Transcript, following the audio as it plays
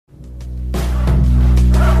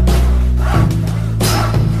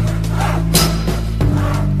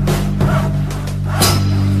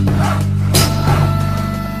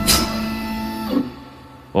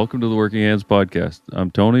Welcome to the Working Hands Podcast. I'm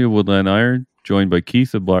Tony of Woodland Iron, joined by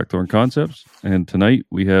Keith of Blackthorn Concepts. And tonight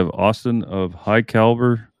we have Austin of High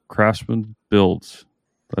Caliber Craftsman Builds.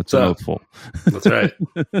 That's a mouthful. That's right.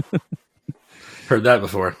 Heard that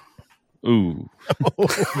before. Ooh.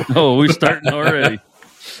 Oh, we're starting already.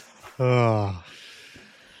 Oh,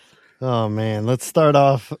 man. Let's start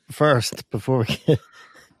off first before we get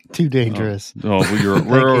too dangerous. We're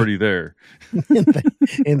already there.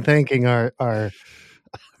 In thanking our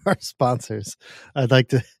sponsors, I'd like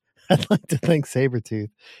to thank Sabretooth.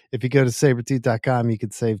 If you go to sabretooth.com, you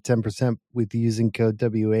could save 10% with using code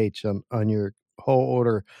WH on your whole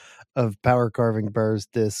order of power carving, burrs,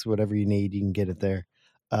 discs, whatever you need. You can get it there.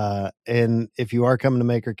 And if you are coming to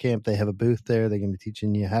Maker Camp, they have a booth there. They're going to be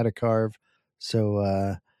teaching you how to carve.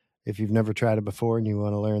 So if you've never tried it before and you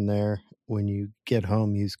want to learn there, when you get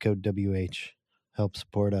home, use code WH. Help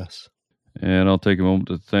support us. And I'll take a moment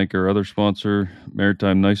to thank our other sponsor,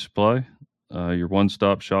 Maritime Knife Supply, your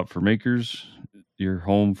one-stop shop for makers, your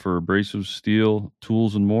home for abrasives, steel,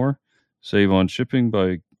 tools, and more. Save on shipping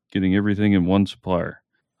by getting everything in one supplier.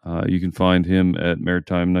 You can find him at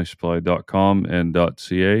maritimeknifesupply.com and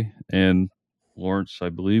 .ca. And Lawrence, I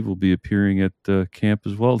believe, will be appearing at camp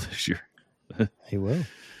as well this year. He will.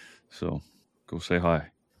 So go say hi.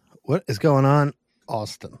 What is going on,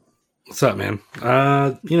 Austin? What's up, man?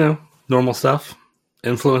 Normal stuff.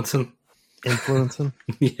 Influencing.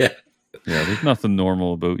 Yeah. Yeah, there's nothing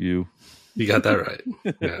normal about you. You got that right.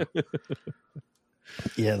 Yeah.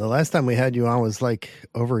 Yeah, the last time we had you on was like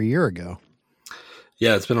over a year ago.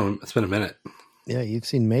 Yeah, it's been a minute. Yeah, you've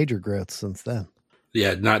seen major growth since then.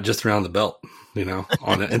 Yeah, not just around the belt,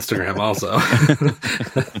 on Instagram also.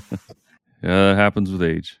 Yeah, it happens with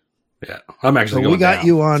age. Yeah, I'm actually. So we got down,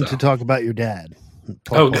 you on to talk about your dad.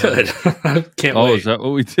 Good. I can't wait. Is that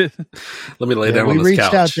what we did? Let me lay down on this couch. We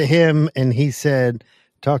reached out to him, and he said,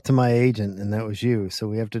 "Talk to my agent," and that was you. So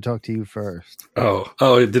we have to talk to you first. Oh,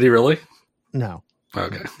 did he really? No.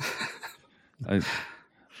 Okay.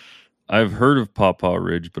 I've heard of Pawpaw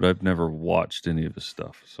Ridge, but I've never watched any of his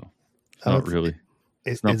stuff. So not really.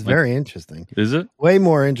 It's very interesting. Is it? Way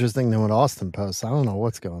more interesting than what Austin posts. I don't know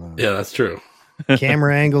what's going on. Yeah, that's true.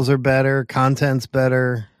 Camera angles are better. Content's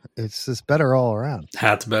better. It's just better all around.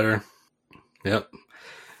 Hat's better. Yep.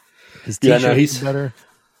 His t-shirt's better.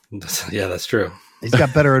 Yeah, that's true. He's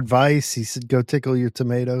got better advice. He said, "Go tickle your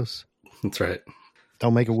tomatoes." That's right.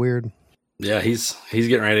 Don't make it weird. Yeah, he's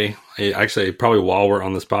getting ready. Actually, probably while we're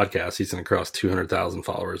on this podcast, he's going to cross 200,000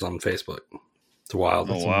 followers on Facebook. It's wild.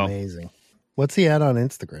 That's amazing. What's he at on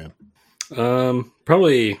Instagram?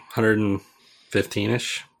 Probably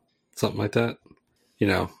 115-ish, something like that.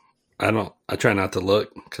 I try not to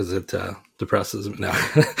look because it depresses me. No.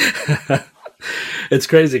 It's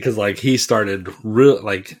crazy because he started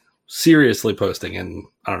seriously posting in,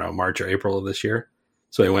 I don't know, March or April of this year.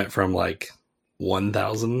 So he went from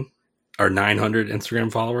 1,000 or 900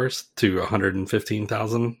 Instagram followers to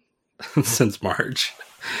 115,000 since March.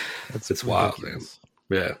 It's wild, man.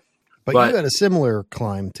 Yeah. But you had a similar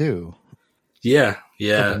climb too. Yeah.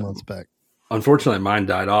 A couple months back. Unfortunately, mine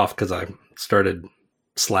died off because I started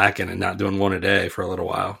slacking and not doing one a day for a little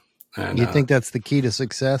while. And you think that's the key to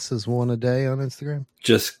success is one a day on Instagram?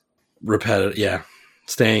 Just repetitive. Yeah.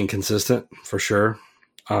 Staying consistent for sure.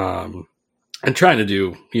 And trying to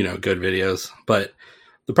do, good videos. But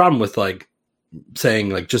the problem with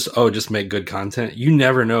saying just make good content, you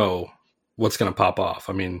never know what's going to pop off.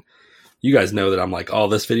 I mean, you guys know that I'm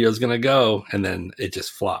this video is going to go, and then it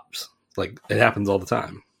just flops. It happens all the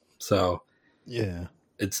time. So yeah,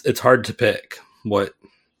 it's hard to pick what.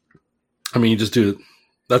 I mean, you just do.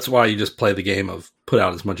 That's why you just play the game of put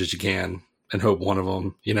out as much as you can and hope one of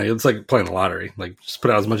them. It's like playing the lottery. Just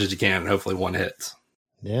put out as much as you can and hopefully one hits.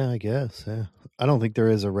 Yeah, I guess. Yeah, I don't think there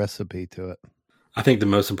is a recipe to it. I think the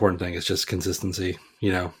most important thing is just consistency.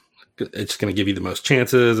 It's going to give you the most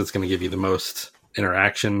chances. It's going to give you the most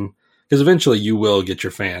interaction. Because eventually you will get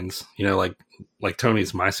your fans, like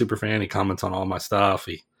Tony's my super fan. He comments on all my stuff.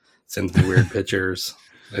 He sends me weird pictures.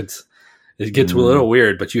 It gets a little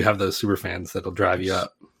weird, but you have those super fans that'll drive you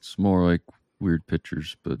up. It's more like weird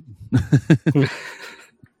pictures, but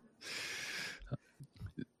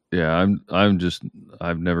yeah,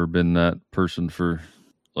 I've never been that person for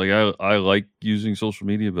I like using social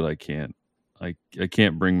media, but I can't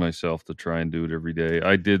bring myself to try and do it every day.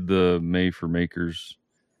 I did the May for Makers.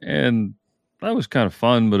 And that was kind of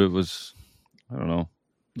fun, but it was, I don't know,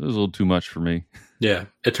 it was a little too much for me. Yeah,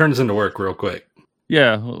 it turns into work real quick.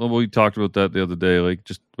 Yeah, we talked about that the other day.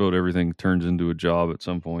 Just about everything turns into a job at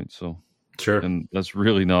some point. So sure, and that's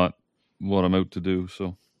really not what I'm out to do.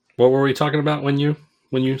 So what were we talking about when you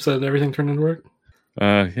said everything turned into work?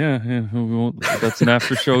 Yeah. We won't, that's an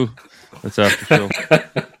after show. That's after show.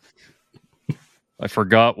 I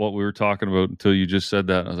forgot what we were talking about until you just said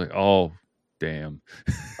that. I was like, oh, damn.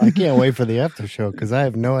 I can't wait for the after show because I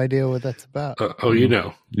have no idea what that's about. Oh, you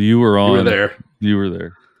know. You were on. You were there. You were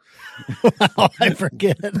there. I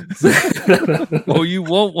forget. Oh, you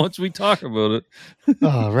won't once we talk about it.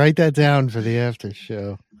 Oh, write that down for the after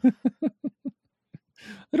show. I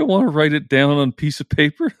don't want to write it down on a piece of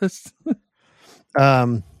paper.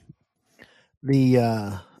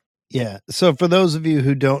 Yeah. So for those of you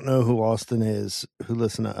who don't know who Austin is, who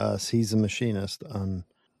listen to us, he's a machinist on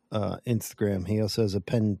Instagram. He also has a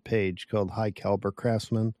pen page called High Caliber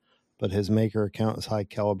Craftsman, but his maker account is High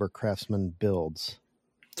Caliber Craftsman Builds.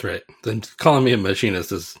 That's right. Then calling me a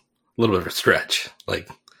machinist is a little bit of a stretch. Like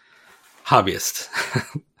hobbyist,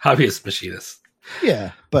 hobbyist machinist.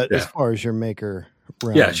 Yeah, but as far as your maker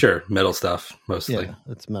realm, yeah, sure, metal stuff mostly. Yeah,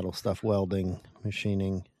 it's metal stuff, welding,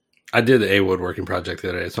 machining. I did a woodworking project the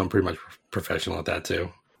other day, so I'm pretty much professional at that too.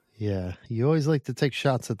 Yeah, you always like to take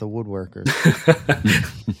shots at the woodworkers.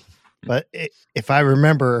 But if I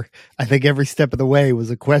remember, I think every step of the way was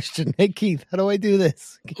a question. Hey, Keith, how do I do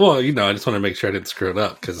this? Well, I just want to make sure I didn't screw it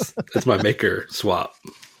up because it's my maker swap.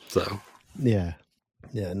 So yeah,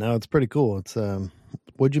 no, it's pretty cool. It's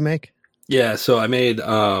what'd you make? Yeah, so I make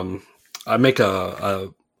a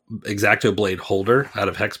X-Acto blade holder out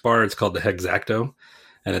of hex bar. It's called the Hexacto,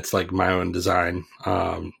 and it's like my own design.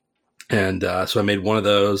 So I made one of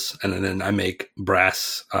those, and then I make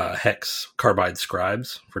brass hex carbide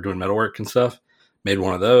scribes for doing metalwork and stuff. Made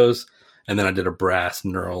one of those, and then I did a brass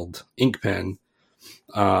knurled ink pen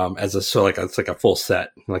it's like a full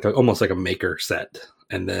set, almost like a maker set.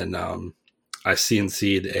 And then I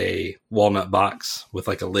CNC'd a walnut box with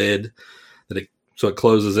like a lid so it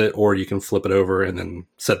closes it, or you can flip it over and then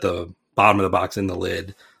set the bottom of the box in the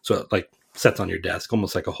lid, so it like sets on your desk,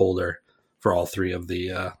 almost like a holder for all three of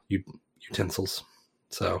the utensils.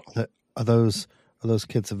 So are those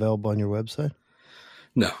kits available on your website?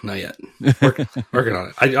 No, not yet. Working on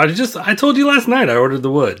it. I told you last night I ordered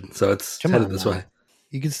the wood, so it's headed this way.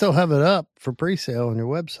 You can still have it up for pre-sale on your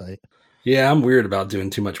website. Yeah, I'm weird about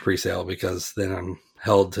doing too much pre-sale because then I'm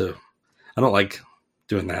held to. I don't like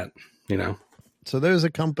doing that, So there's a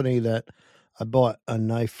company that I bought a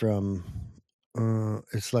knife from.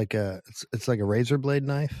 It's like a razor blade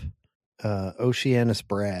knife. Oceanus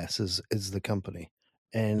Brass is the company,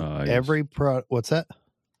 and every what's that?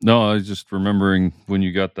 No, I was just remembering when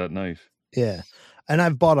you got that knife. Yeah, and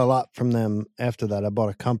I've bought a lot from them after that. I bought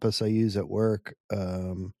a compass I use at work.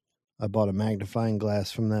 I bought a magnifying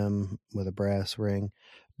glass from them with a brass ring.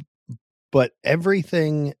 But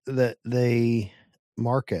everything that they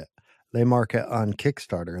market on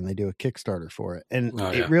Kickstarter, and they do a Kickstarter for it. And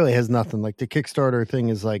it really has nothing. Like the Kickstarter thing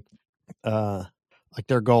is like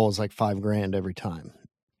their goal is like $5,000 every time.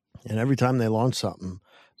 And every time they launch something,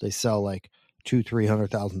 they sell like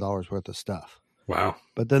 $200,000-$300,000 worth of stuff. Wow.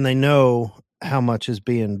 But then they know how much is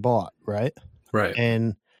being bought, right? Right.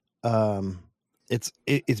 And it's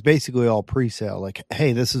basically all pre-sale. Like,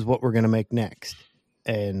 hey, this is what we're going to make next.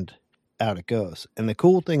 And out it goes. And the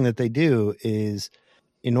cool thing that they do is,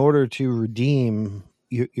 in order to redeem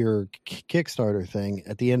your Kickstarter thing,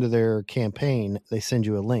 at the end of their campaign, they send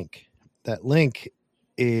you a link. That link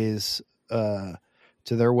is to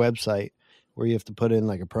their website where you have to put in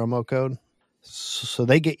like a promo code. So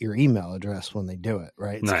they get your email address when they do it,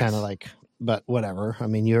 right? It's kind of like, but whatever. I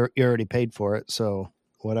mean, you already paid for it, so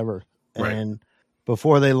whatever. Right. And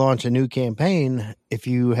before they launch a new campaign, if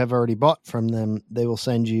you have already bought from them, they will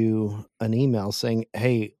send you an email saying,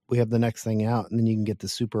 hey, we have the next thing out. And then you can get the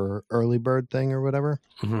super early bird thing or whatever.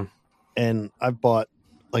 Mm-hmm. And I bought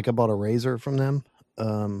a razor from them.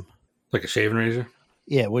 Like a shaving razor?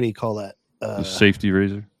 Yeah. What do you call that? A safety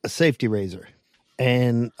razor? A safety razor.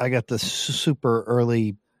 And I got the super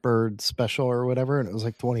early bird special or whatever. And it was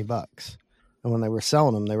like $20. And when they were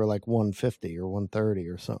selling them, they were like $150 or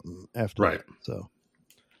 $130 or something after. Right. That. So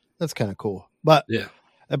that's kind of cool. But yeah,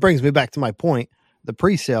 that brings me back to my point. The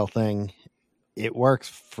pre-sale thing, it works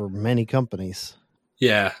for many companies.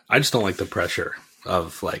 Yeah. I just don't like the pressure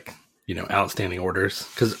of like, outstanding orders.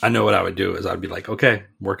 Because I know what I would do is I'd be like, okay,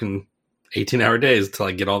 working 18-hour days until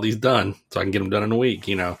I get all these done so I can get them done in a week,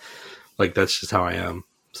 Like that's just how I am.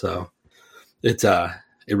 So it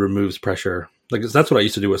removes pressure. Like that's what I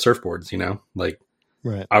used to do with surfboards, Like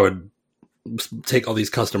right. I would take all these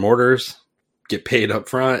custom orders, get paid up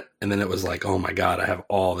front, and then it was like, oh my God, I have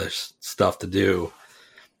all this stuff to do.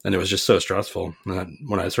 And it was just so stressful. And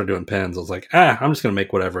when I started doing pens, I was like, I'm just going to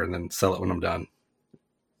make whatever and then sell it when I'm done.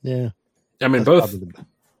 Yeah. I mean, that's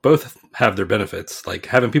both have their benefits. Like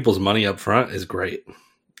having people's money up front is great.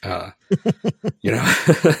 You know,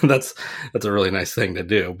 that's a really nice thing to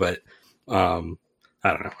do. But I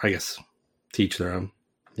don't know. I guess teach their own.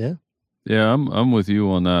 Yeah. Yeah, I'm with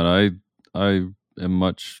you on that. I am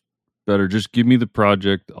much better. Just give me the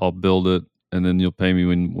project, I'll build it, and then you'll pay me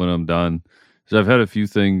when I'm done. Because I've had a few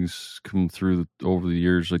things come through over the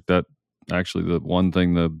years, like that. Actually, the one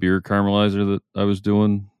thing, the beer caramelizer that I was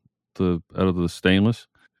doing, out of the stainless.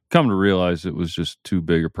 Come to realize it was just too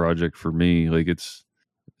big a project for me. Like it's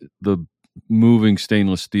the moving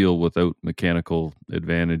stainless steel without mechanical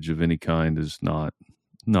advantage of any kind is not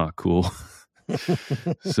cool.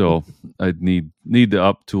 So I'd need the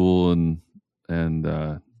up tool and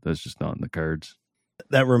that's just not in the cards.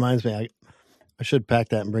 That reminds me, I should pack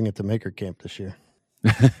that and bring it to Maker Camp this year.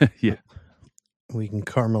 Yeah. We can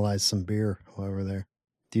caramelize some beer while we're there.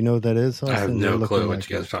 Do you know what that is, Austin? I have no clue what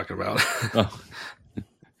you guys are talking about. Oh.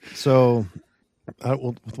 So,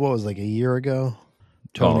 what was like a year ago?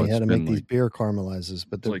 Tony had to make these beer caramelizers,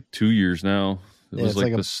 but it's like 2 years now. It was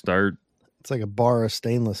like the start. It's like a bar of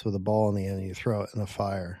stainless with a ball in the end, and you throw it in a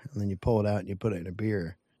fire, and then you pull it out and you put it in a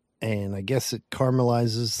beer. And I guess it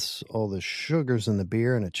caramelizes all the sugars in the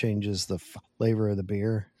beer, and it changes the flavor of the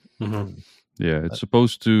beer. Mm-hmm. Yeah, it's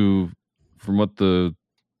supposed to, from what the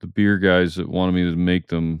beer guys that wanted me to make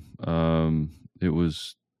them, it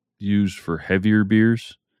was used for heavier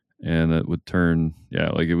beers, and that would turn,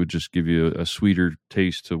 like it would just give you a sweeter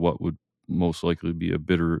taste to what would most likely be a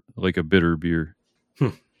bitter beer.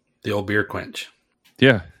 The old beer quench.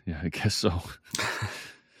 Yeah, I guess so.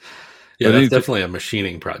 Yeah, that's definitely a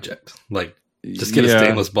machining project. Like, just get a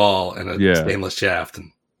stainless ball and a stainless shaft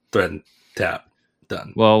and thread and tap.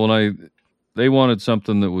 Done. Well, they wanted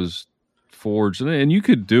something that was forged, and you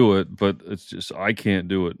could do it, but it's just I can't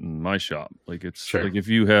do it in my shop. Like it's like if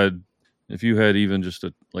you had even just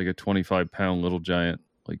a 25-pound Little Giant,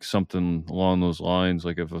 like something along those lines,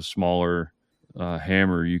 like if a smaller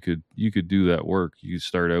hammer, you could do that work. You could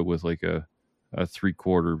start out with like a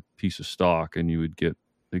 3/4 piece of stock, and you would get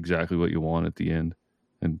exactly what you want at the end,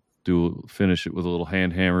 and finish it with a little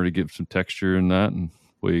hand hammer to get some texture in that, and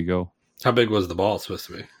away you go. How big was the ball supposed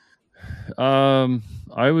to be?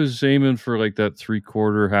 I was aiming for like that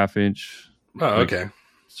 3/4 half-inch. Oh, okay.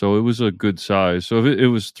 So it was a good size. So if it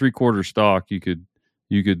was 3/4 stock, you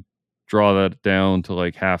could draw that down to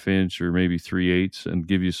like 1/2 inch or maybe 3/8 and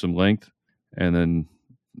give you some length, and then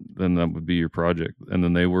that would be your project. And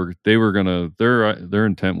then they were gonna, their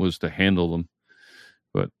intent was to handle them,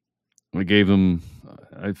 but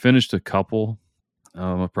I finished a couple,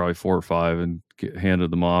 probably 4 or 5, and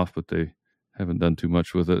handed them off, but they haven't done too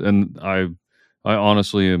much with it. And I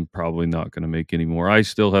honestly am probably not going to make any more. I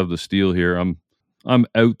still have the steel here. I'm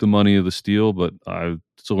out the money of the steel, but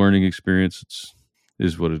it's a learning experience.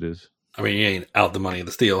 Is what it is. I mean, you ain't out the money of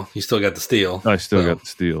the steel. You still got the steel. I still got the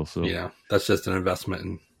steel. So that's just an investment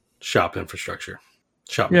in shop infrastructure,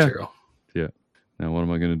 shop material. Yeah. Now, what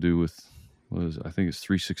am I going to do with? I think it's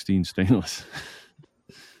 316 stainless.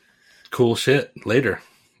 Cool shit later.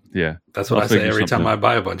 Yeah. That's what I say every time I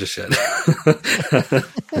buy a bunch of shit.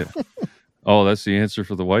 Yeah. Oh, that's the answer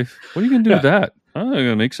for the wife? What are you going to do with that? I'm going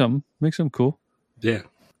to make something cool. Yeah.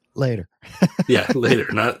 Later. Yeah, later.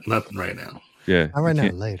 Not right now. Yeah. Not right now,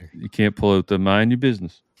 later. You can't pull out the mind your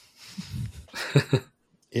business.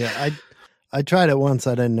 Yeah, I tried it once.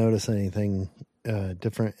 I didn't notice anything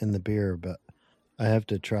different in the beer, but I have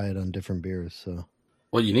to try it on different beers. So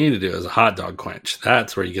what you need to do is a hot dog quench.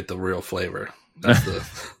 That's where you get the real flavor. That's the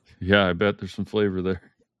Yeah, I bet there's some flavor there.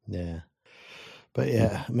 Yeah. But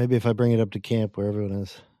yeah, maybe if I bring it up to camp where everyone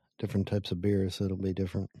has different types of beers, it'll be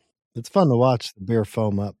different. It's fun to watch the beer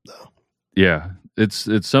foam up, though. Yeah, it's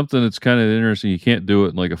something that's kind of interesting. You can't do it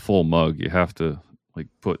in like a full mug. You have to like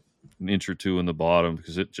put an inch or two in the bottom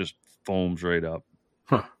because it just foams right up.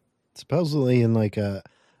 Huh. Supposedly in like a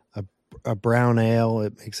brown ale,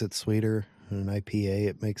 it makes it sweeter. In an IPA,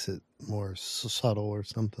 it makes it more subtle or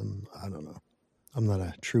something. I don't know. I'm not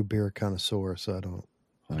a true beer connoisseur, so I don't.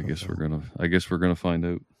 I guess we're gonna find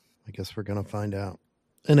out. I guess we're gonna find out.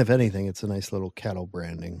 And if anything, it's a nice little cattle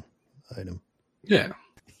branding item. Yeah.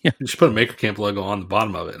 You should put a Maker Camp logo on the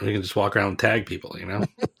bottom of it, and we can just walk around and tag people.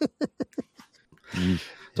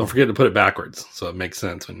 Don't forget to put it backwards, so it makes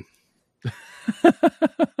sense.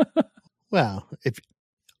 Well, if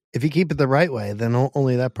you keep it the right way, then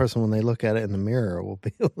only that person, when they look at it in the mirror, will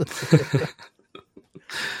be able to see it.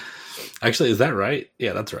 Actually, is that right?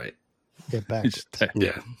 Yeah, that's right. Get backwards.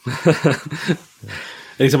 Yeah.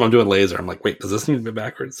 Anytime I'm doing laser, I'm like, wait, does this need to be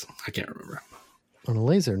backwards? I can't remember. On a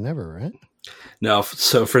laser, never, right? No.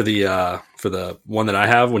 So for the one that I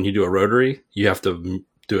have, when you do a rotary, you have to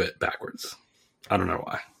do it backwards. I don't know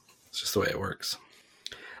why. It's just the way it works.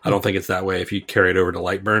 I don't think it's that way if you carry it over to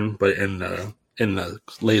Lightburn, but in the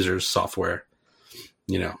lasers software,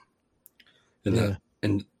 you know,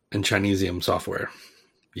 in Chinesium software,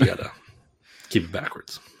 you gotta keep it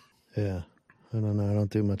backwards. Yeah. I don't know. I don't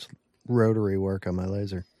do much rotary work on my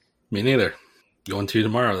laser. Me neither. Going to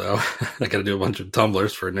tomorrow though. I got to do a bunch of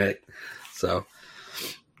tumblers for Nick, so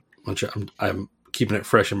I'm keeping it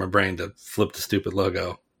fresh in my brain to flip the stupid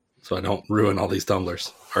logo, so I don't ruin all these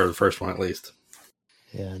tumblers, or the first one at least.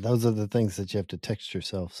 Yeah, those are the things that you have to text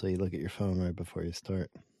yourself, so you look at your phone right before you start,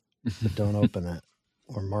 but don't open it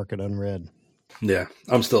or mark it unread. Yeah,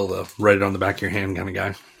 I'm still the write it on the back of your hand kind of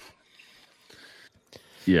guy.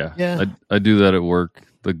 Yeah. I do that at work.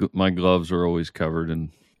 My gloves are always covered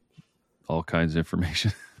in all kinds of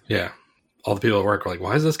information. Yeah. All the people at work are like,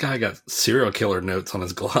 why has this guy got serial killer notes on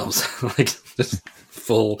his gloves? Like, just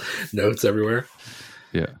full notes everywhere.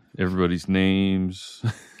 Yeah. Everybody's names.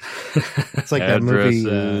 It's like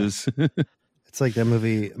addresses. that movie. It's like that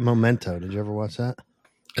movie Memento. Did you ever watch that?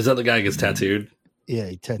 Is that the guy who gets tattooed? Yeah,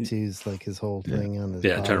 he tattoos like his whole thing on his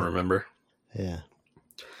body. Trying to remember. Yeah.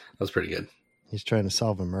 That's pretty good. He's trying to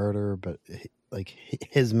solve a murder, but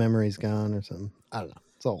his memory's gone or something. I don't know.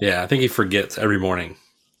 It's all. Yeah, I think he forgets every morning.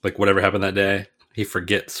 Like, whatever happened that day, he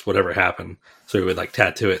forgets whatever happened. So he would, like,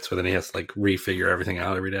 tattoo it, so then he has to, like, refigure everything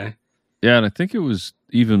out every day. Yeah, and I think it was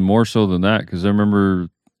even more so than that, because I remember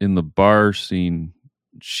in the bar scene,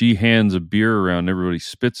 she hands a beer around, everybody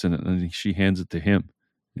spits in it, and then she hands it to him.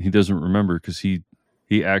 And he doesn't remember because he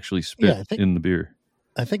actually spit in the beer.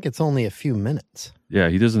 I think it's only a few minutes. Yeah,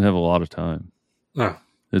 he doesn't have a lot of time. Oh.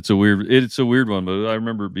 It's a weird one, but I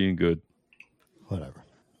remember it being good. Whatever.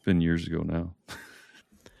 Been years ago now.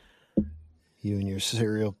 You and your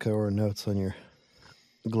serial killer notes on your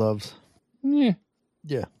gloves. Yeah.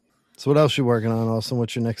 Yeah. So what else you working on, Austin?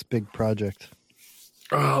 What's your next big project?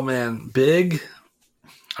 Oh, man. Big?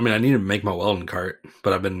 I mean, I need to make my welding cart,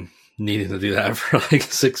 but I've been needing to do that for like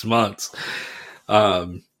 6 months.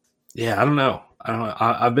 Yeah, I don't know.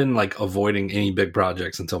 I've been like avoiding any big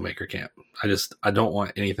projects until Maker Camp. I don't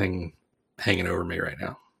want anything hanging over me right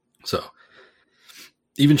now. So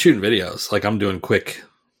even shooting videos, like I'm doing quick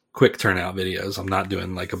turnout videos. I'm not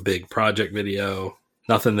doing like a big project video,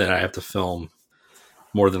 nothing that I have to film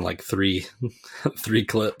more than like three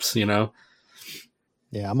clips, you know?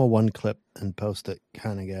 Yeah, I'm a one clip and post it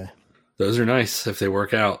kind of guy. Those are nice if they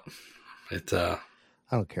work out. I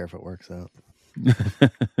don't care if it works out.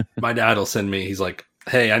 My dad will send me, he's like,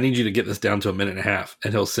 hey, I need you to get this down to 1.5 minutes.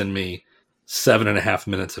 And he'll send me 7.5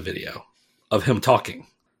 minutes of video of him talking.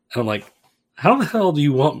 And I'm like, how the hell do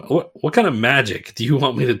you want, what kind of magic do you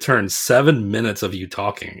want me to turn 7 minutes of you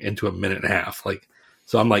talking into 1.5 minutes? Like,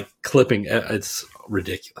 so I'm like clipping, it's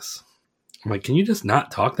ridiculous. I'm like, can you just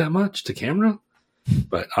not talk that much to camera?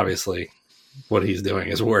 But obviously what he's doing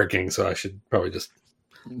is working. So I should probably just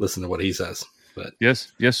listen to what he says. But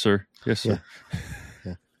yes, sir. Yes, sir.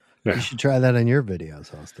 Yeah. You should try that on your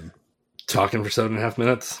videos, Austin. Talking for 7.5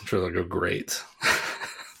 minutes. I'm sure they'll go great.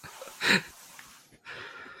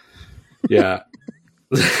 Yeah.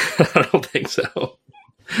 I don't think so.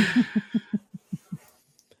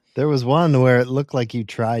 There was one where it looked like you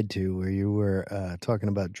tried to, where you were talking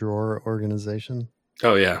about drawer organization.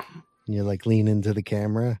 Oh, yeah. And you like lean into the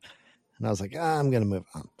camera. And I was like, I'm going to move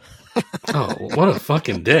on. Oh, what a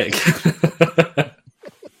fucking dick.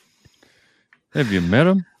 Have you met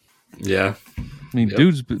him? Yeah. I mean,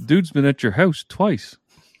 dude's been at your house twice.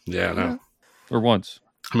 Yeah, I know. Or once.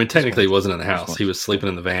 I mean, technically he wasn't in the house. He was sleeping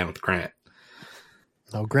in the van with Grant.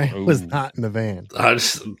 No, Grant was not in the van. I'm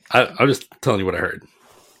just telling you what I heard.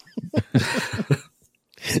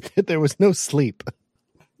 There was no sleep.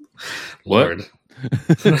 Lord.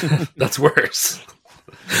 That's worse.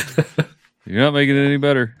 You're not making it any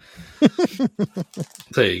better.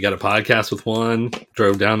 So you got a podcast with one,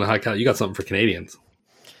 drove down to High Cal. You got something for Canadians.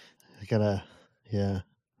 Yeah,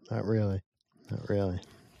 not really.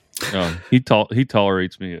 No, he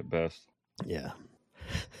tolerates me at best. Yeah.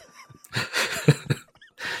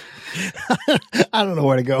 I don't know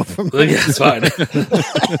where to go from there. Yeah, it's fine.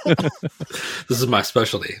 This is my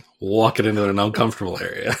specialty. Walking into an uncomfortable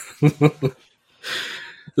area.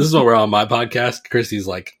 This is when we're on my podcast. Christy's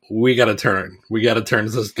like, we got to turn.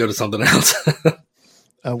 Let's go to something else.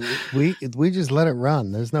 We just let it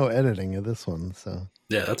run. There's no editing of this one. So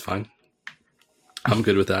yeah, that's fine. I'm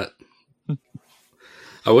good with that.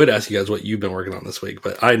 I would ask you guys what you've been working on this week,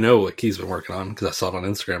 but I know what Key's been working on because I saw it on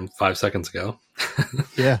Instagram 5 seconds ago.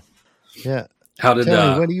 Yeah. How did?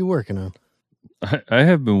 Tell me, what are you working on? I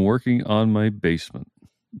have been working on my basement,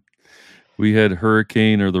 we had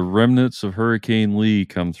hurricane or the remnants of Hurricane Lee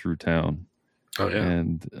come through town. Oh yeah.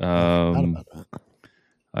 And Forgot about that.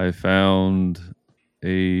 I found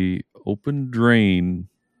a open drain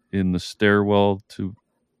in the stairwell to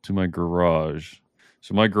my garage.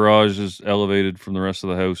 So my garage is elevated from the rest of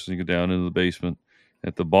the house, and you go down into the basement.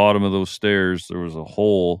 At the bottom of those stairs, there was a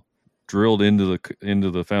hole drilled into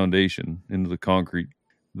the foundation, into the concrete,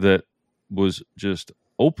 that was just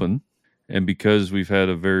open. And because we've had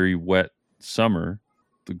a very wet summer,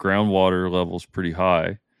 the groundwater level's pretty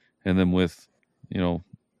high, and then with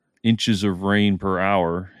inches of rain per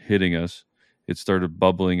hour hitting us, it started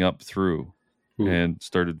bubbling up through and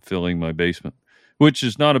started filling my basement, which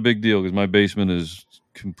is not a big deal because my basement is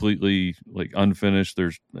completely unfinished.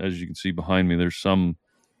 There's, as you can see behind me, there's some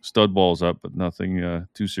stud walls up, but nothing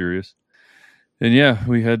too serious. And yeah,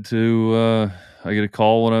 we had to, I get a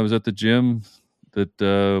call when I was at the gym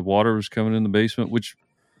that water was coming in the basement, which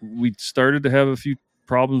we started to have a few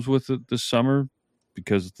problems with it this summer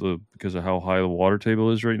because of how high the water table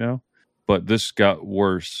is right now. But this got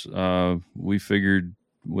worse. We figured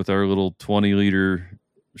with our little 20-liter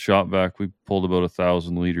shop vac, we pulled about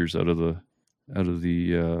 1,000 liters out of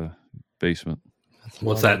the basement.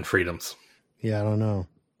 What's that in freedoms? Yeah, I don't know.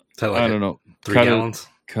 Is that like I don't know. 3 gallons?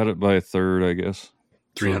 Cut it by a third, I guess.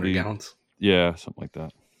 300 gallons? Yeah, something like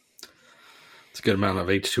that. It's a good amount of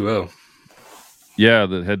H2O. Yeah,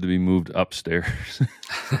 that had to be moved upstairs.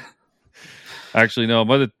 Actually, no.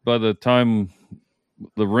 By the time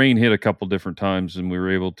the rain hit a couple different times, and we were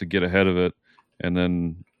able to get ahead of it, and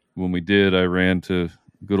then when we did, I ran to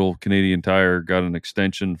good old Canadian Tire, got an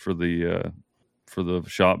extension for the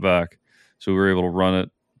shop vac, so we were able to run it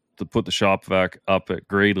to put the shop vac up at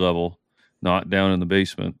grade level, not down in the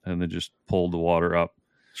basement, and then just pulled the water up.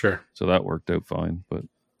 Sure. So that worked out fine. But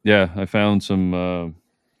yeah, I found some.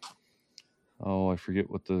 I forget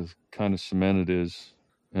what the kind of cement it is.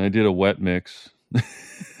 And I did a wet mix.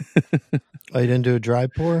 Oh, you didn't do a dry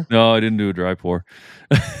pour? No, I didn't do a dry pour.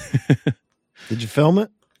 Did you film it?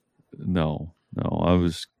 No.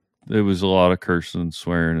 It was a lot of cursing and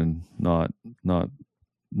swearing and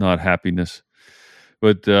not happiness.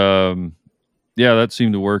 But yeah, that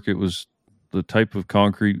seemed to work. It was the type of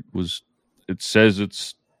concrete it says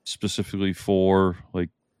it's specifically for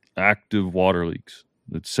active water leaks.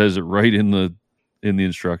 It says it right in the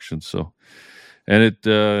instructions. So, and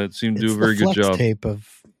it seemed to do a very good job. Tape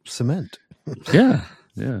of cement. Yeah.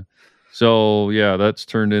 So yeah, that's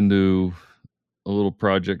turned into a little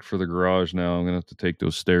project for the garage now. I'm gonna have to take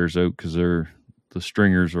those stairs out because the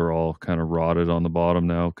stringers are all kind of rotted on the bottom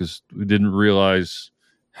now because we didn't realize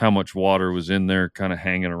how much water was in there, kind of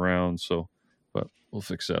hanging around. So, but we'll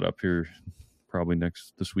fix that up here probably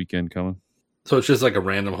this weekend coming. So it's just like a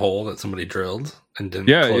random hole that somebody drilled and didn't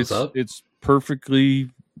close up? It's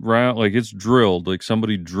perfectly round, like it's drilled, like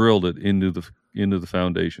somebody drilled it into the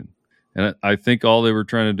foundation. And I think all they were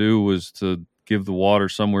trying to do was to give the water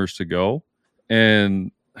somewhere to go.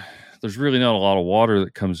 And there's really not a lot of water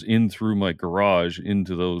that comes in through my garage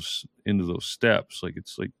into those steps. Like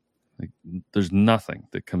it's like there's nothing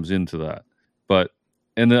that comes into that.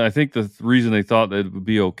 And then I think the reason they thought that it would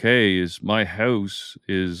be okay is my house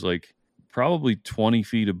is like probably 20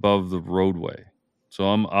 feet above the roadway. So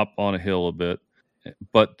I'm up on a hill a bit.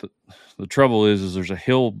 But the trouble is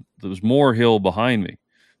there's more hill behind me.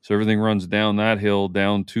 So everything runs down that hill,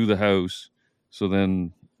 down to the house. So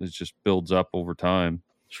then it just builds up over time.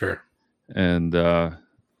 Sure. And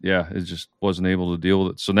it just wasn't able to deal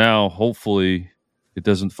with it. So now hopefully it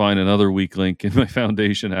doesn't find another weak link in my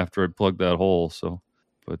foundation after I plug that hole. So,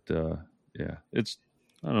 but it's,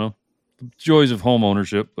 I don't know, the joys of home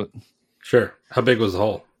ownership, but. Sure. How big was the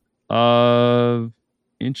hole? 1.25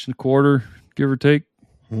 inches, give or take.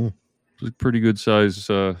 Mm. It was a pretty good size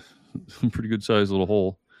little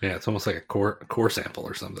hole. Yeah, it's almost like a core sample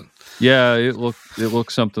or something. Yeah, it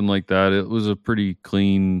looked something like that. It was a pretty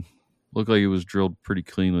clean. Looked like it was drilled pretty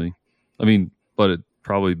cleanly. I mean, but it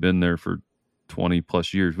probably been there for 20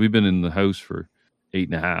 plus years. We've been in the house for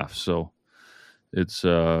 8.5, so it's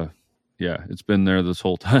it's been there this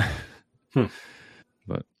whole time.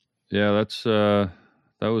 But yeah, that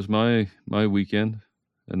was my weekend,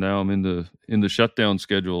 and now I'm in the shutdown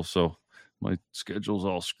schedule. So my schedule's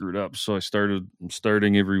all screwed up. So I'm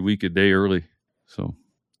starting every week a day early. So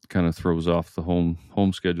it kind of throws off the home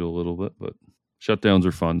schedule a little bit, but shutdowns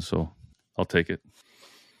are fun. So I'll take it.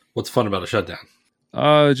 What's fun about a shutdown?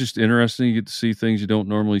 It's just interesting. You get to see things you don't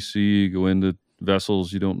normally see. You go into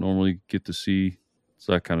vessels you don't normally get to see. It's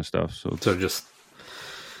that kind of stuff. So it's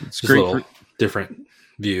great a little different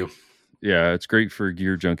view. Yeah, it's great for a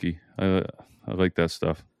gear junkie. I like that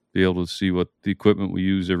stuff. be able to see what the equipment we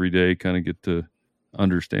use every day, kind of get to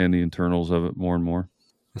understand the internals of it more and more.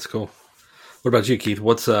 That's cool. What about you, Keith?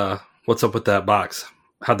 What's up with that box?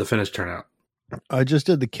 How'd the finish turn out? I just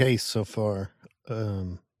did the case so far.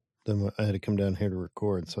 Then I had to come down here to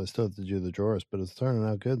record, so I still have to do the drawers, but it's turning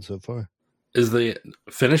out good so far. Is the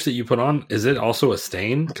finish that you put on, is it also a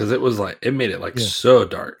stain? Because it made it so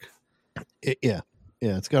dark. Yeah,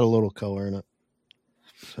 it's got a little color in it.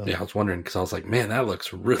 So. Yeah, I was wondering because I was like, man, that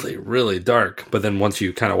looks really, really dark. But then once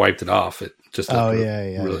you kind of wiped it off, it just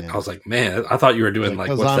really. I was like, man, I thought you were doing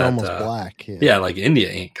what's that? Almost black. Yeah, like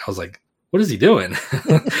India ink. I was like, what is he doing?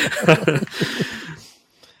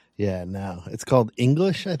 Yeah, no, it's called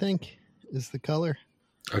English, I think, is the color.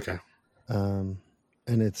 Okay. And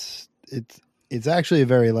it's actually a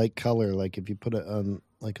very light color. Like if you put it on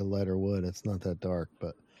like a lighter wood, it's not that dark,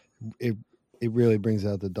 but it really brings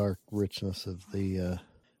out the dark richness of the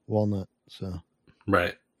walnut. So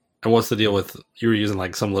right. And what's the deal with you were using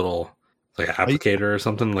like some little like applicator or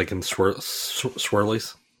something like in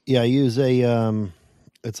swirlies? Yeah, I use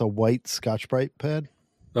it's a white Scotch-Brite pad.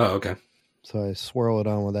 Oh, okay. So I swirl it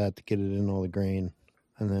on with that to get it in all the grain,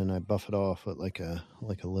 and then I buff it off with like a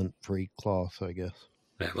lint-free cloth, I guess.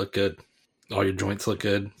 Yeah, it looked good. All your joints look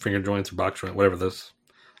good. Finger joints or box joint, whatever those.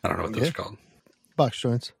 I don't know what those are called. Box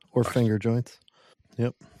joints or finger joints.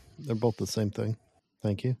 Yep, they're both the same thing.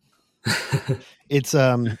 Thank you. It's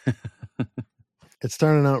it's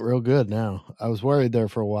turning out real good now. I was worried there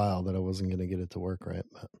for a while that I wasn't going to get it to work right,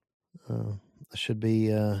 but I should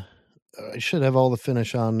be. I should have all the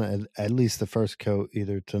finish on at least the first coat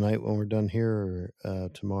either tonight when we're done here or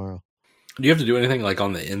tomorrow. Do you have to do anything like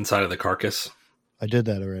on the inside of the carcass? I did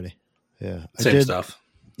that already. Yeah. Same stuff.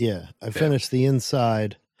 Yeah. I finished the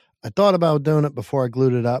inside. I thought about doing it before I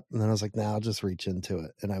glued it up, and then I was like, nah, I'll just reach into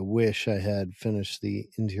it. And I wish I had finished the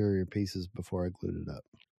interior pieces before I glued it up.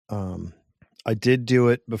 I did do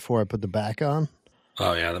it before I put the back on.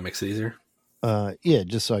 Oh, yeah, that makes it easier. Yeah,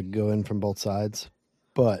 just so I could go in from both sides.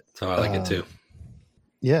 But that's how I like it too.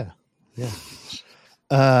 Yeah.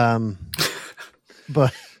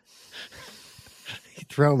 But you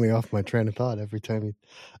throw me off my train of thought every time you.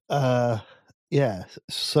 Yeah.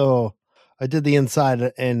 So I did the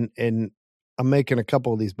inside, and I'm making a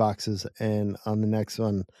couple of these boxes, and on the next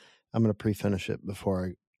one, I'm going to pre-finish it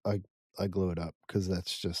before I glue it up because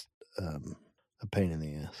that's just a pain in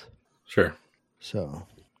the ass. Sure. So,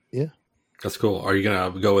 yeah. That's cool. Are you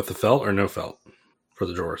going to go with the felt or no felt for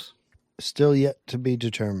the drawers? Still yet to be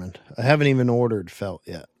determined. I haven't even ordered felt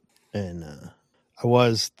yet. And I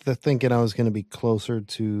was thinking I was going to be closer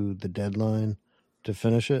to the deadline to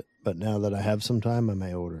finish it. But now that I have some time, I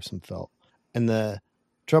may order some felt. And the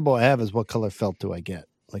trouble I have is what color felt do I get?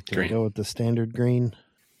 Like, do green. I go with the standard green?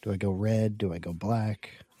 Do I go red? Do I go black?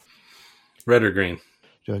 Red or green?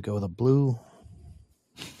 Do I go with a blue?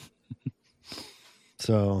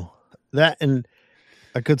 So that, and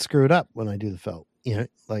I could screw it up when I do the felt. You know,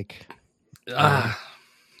 like... nah.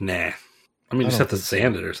 I mean, you just have to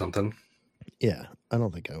sand it or something. Yeah, I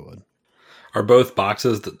don't think I would. Are both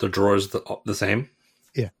boxes, the drawers, the same?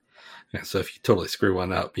 Yeah. Yeah. So if you totally screw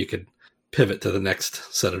one up, you could pivot to the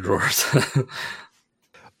next set of drawers.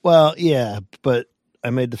 Well, yeah, but I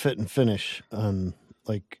made the fit and finish on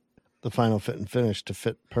like the final fit and finish to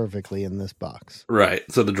fit perfectly in this box. Right.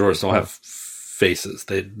 So the drawers don't have faces.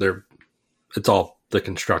 They're it's all the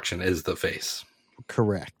construction is the face.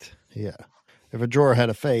 Correct. Yeah. If a drawer had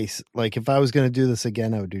a face, like if I was going to do this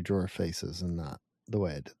again, I would do drawer faces and not the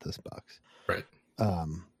way I did this box. Right.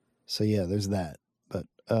 So yeah, there's that. But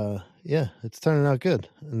yeah, it's turning out good.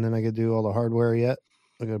 And then I could do all the hardware yet.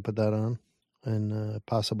 I got to put that on and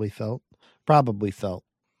possibly felt. Probably felt.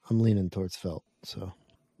 I'm leaning towards felt. So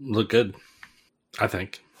look good. I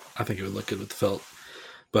think it would look good with the felt.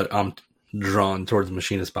 But I'm drawn towards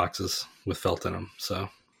machinist boxes with felt in them. So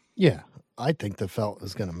yeah, I think the felt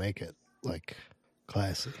is going to make it like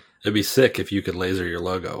classy. It'd be sick if you could laser your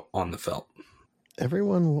logo on the felt.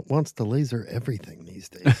 Everyone wants to laser everything these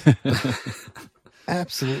days.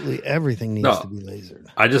 Absolutely everything needs to be lasered.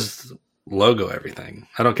 I just logo everything.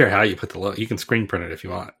 I don't care how you put the logo. You can screen print it if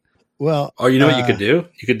you want. Well, or you know what you could do?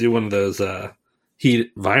 You could do one of those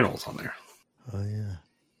heat vinyls on there. Oh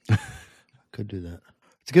yeah, could do that.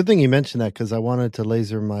 It's a good thing you mentioned that because I wanted to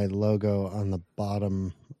laser my logo on the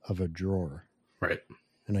bottom of a drawer. Right.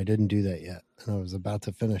 And I didn't do that yet, and I was about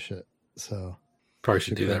to finish it. So probably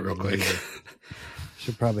should do that real quick.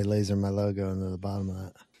 Should probably laser my logo into the bottom of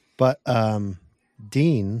that. But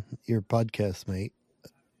Dean, your podcast mate,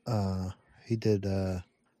 he did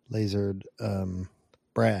lasered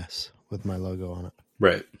brass with my logo on it.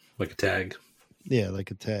 Right, like a tag. Yeah,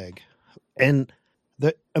 like a tag. And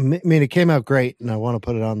I mean, it came out great, and I want to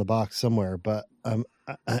put it on the box somewhere. But I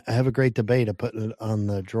have a great debate of putting it on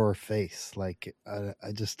the drawer face. Like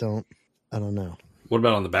I just don't. I don't know. What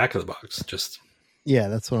about on the back of the box? Just Yeah,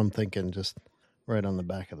 that's what I'm thinking. Just right on the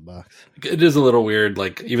back of the box. it is a little weird.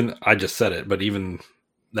 Like even I just said it, but even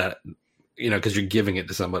that, because you're giving it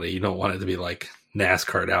to somebody, you don't want it to be like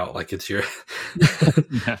NASCAR'd out, like it's your,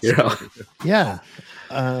 Yeah.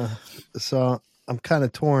 So I'm kind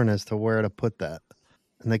of torn as to where to put that.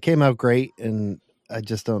 And they came out great, and I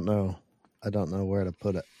just don't know. I don't know where to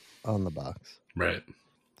put it on the box. Right.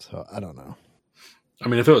 So I don't know. I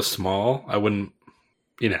mean, if it was small, I wouldn't,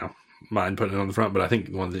 mind putting it on the front, but I think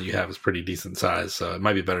the one that you have is pretty decent size, so it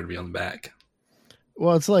might be better to be on the back.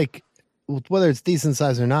 Well, it's like whether it's decent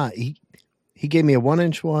size or not, he gave me a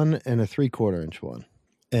 1-inch one and a 3/4 inch one.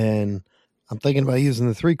 And I'm thinking about using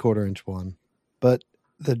the 3/4 inch one, but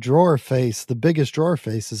the drawer face, the biggest drawer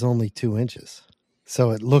face is only 2 inches.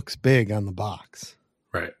 So it looks big on the box.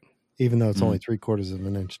 Right. Even though it's only 3/4 of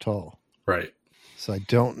an inch tall. Right. So I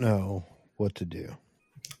don't know what to do.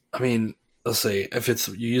 I mean, let's say if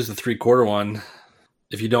you use the 3/4 one,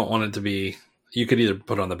 if you don't want it to be, you could either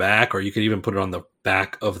put it on the back, or you could even put it on the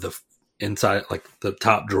back of the inside, like the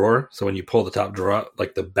top drawer. So when you pull the top drawer out,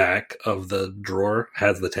 like the back of the drawer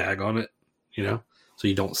has the tag on it, so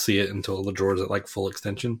you don't see it until the drawer's at like full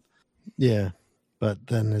extension. Yeah. But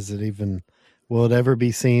then will it ever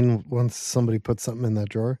be seen once somebody puts something in that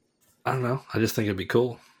drawer? I don't know. I just think it'd be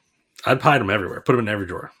cool. I'd hide them everywhere. Put them in every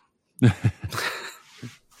drawer.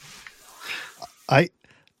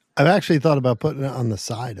 I've actually thought about putting it on the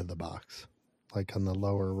side of the box, like on the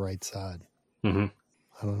lower right side. Mm-hmm.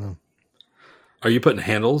 I don't know. Are you putting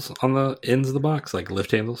handles on the ends of the box, like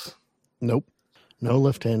lift handles? Nope. No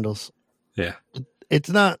lift handles. Yeah. It's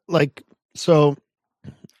not like, so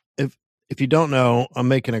if you don't know, I'm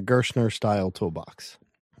making a Gerstner style toolbox.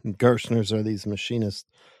 And Gerstners are these machinist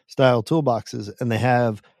style toolboxes, and they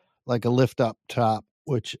have like a lift up top,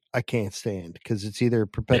 which I can't stand because it's either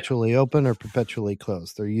perpetually open or perpetually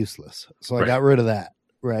closed. They're useless. So I got rid of that,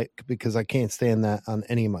 right? Because I can't stand that on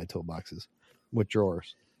any of my toolboxes with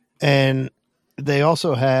drawers. And they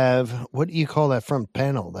also have, what do you call that front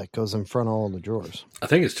panel that goes in front of all the drawers? I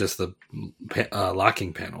think it's just the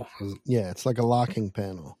locking panel. Yeah, it's like a locking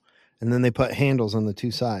panel. And then they put handles on the two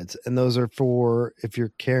sides. And those are for if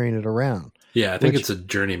you're carrying it around. Yeah, I think it's a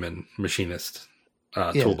journeyman machinist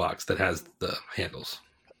toolbox that has the handles.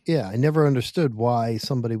 Yeah, I never understood why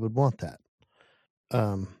somebody would want that.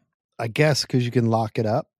 I guess because you can lock it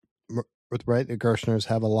up, right? The Gerstners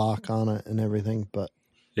have a lock on it and everything, but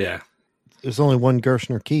yeah, there's only one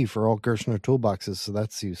Gerstner key for all Gerstner toolboxes, so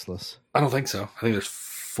that's useless. I don't think so. I think there's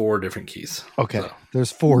 4 different keys. Okay, so.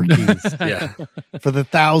 There's 4 keys. Yeah, for the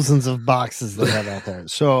thousands of boxes they have out there.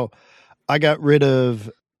 So I got rid of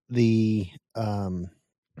the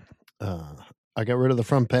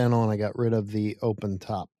front panel, and I got rid of the open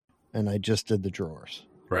top, and I just did the drawers.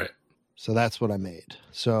 Right. So that's what I made.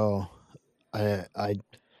 So I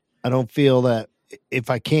don't feel that if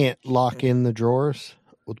I can't lock in the drawers,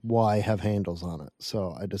 why have handles on it?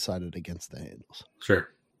 So I decided against the handles. Sure.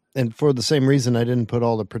 And for the same reason, I didn't put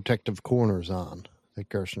all the protective corners on that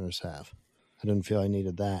Gerstners have. I didn't feel I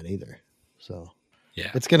needed that either. So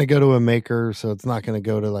yeah, it's going to go to a maker, so it's not going to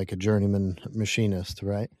go to like a journeyman machinist,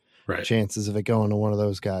 right? Right. Chances of it going to one of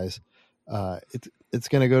those guys, it's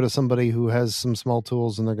going to go to somebody who has some small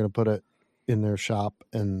tools, and they're going to put it in their shop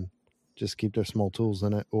and just keep their small tools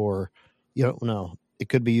in it. Or it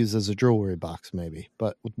could be used as a jewelry box maybe,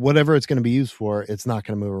 but whatever it's going to be used for, it's not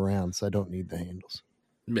going to move around, so I don't need the handles.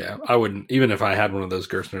 Yeah, I wouldn't, even if I had one of those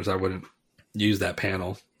Gerstners, I wouldn't use that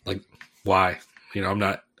panel. Like, why? I'm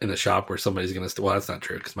not in a shop where somebody's going to, well, that's not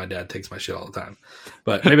true because my dad takes my shit all the time,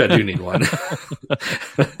 but maybe I do need one.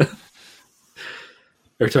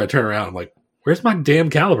 Every time I turn around, I'm like, where's my damn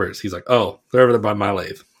calipers? He's like, oh, they're over there by my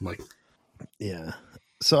lathe. I'm like, yeah.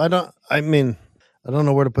 So I don't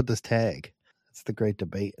know where to put this tag. It's the great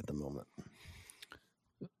debate at the moment.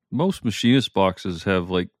 Most machinist boxes have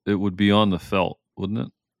it would be on the felt, wouldn't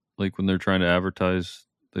it? Like when they're trying to advertise,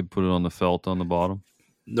 they put it on the felt on the bottom.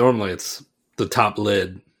 Normally it's the top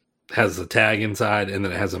lid has the tag inside, and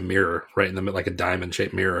then it has a mirror right in the middle, like a diamond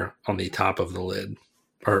shaped mirror on the top of the lid,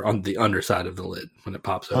 or on the underside of the lid when it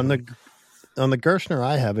pops open. On the Gerstner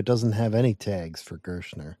I have, it doesn't have any tags for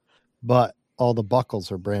Gerstner, but all the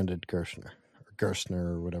buckles are branded Gerstner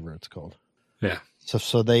or whatever it's called. Yeah.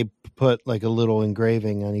 So they put like a little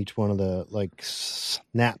engraving on each one of the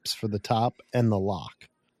snaps for the top and the lock.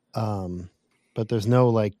 But there's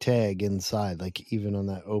no tag inside, even on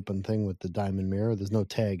that open thing with the diamond mirror, there's no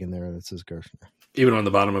tag in there that says Gerstner. Even on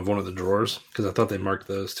the bottom of one of the drawers, because I thought they marked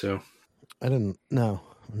those too. I didn't. No.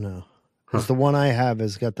 Huh. Because the one I have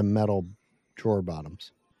has got the metal drawer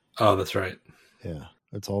bottoms. Oh, that's right. Yeah,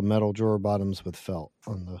 it's all metal drawer bottoms with felt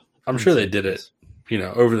on the. I'm sure they did it,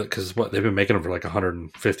 over because they've been making them for like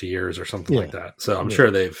 150 years or something like that. So I'm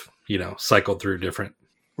sure they've, cycled through different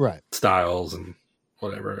styles and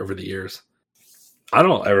whatever over the years. I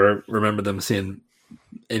don't ever remember them seeing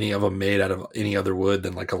any of them made out of any other wood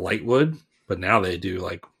than like a light wood, but now they'll do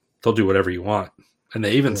whatever you want. And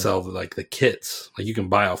they even sell like the kits. Like you can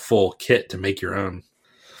buy a full kit to make your own,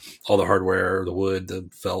 all the hardware, the wood, the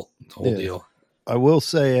felt, the whole deal. I will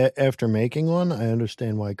say, after making one, I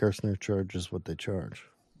understand why Gerstner charges what they charge.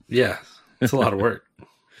 Yeah, it's a lot of work.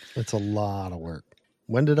 It's a lot of work.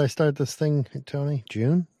 When did I start this thing, Tony?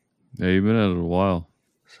 June? Yeah, you've been at it a while.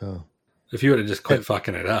 So, if you would have just quit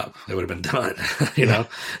fucking it up, it would have been done. know?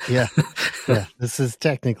 Yeah. This is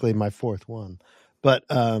technically my fourth one, but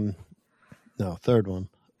no, third one.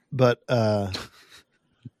 But yeah,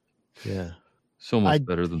 so much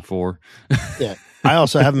better than 4. Yeah, I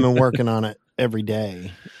also haven't been working on it every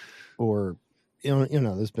day, or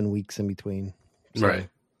there's been weeks in between. So. Right.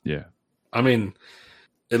 Yeah. I mean,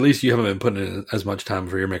 at least you haven't been putting in as much time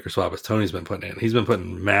for your Maker Swap as Tony's been putting in. He's been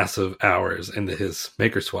putting massive hours into his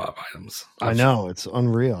Maker Swap items. I know, it's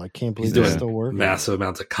unreal. I can't believe it's still working. Massive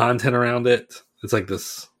amounts of content around it. It's like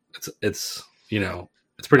this. It's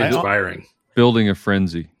pretty inspiring. Building a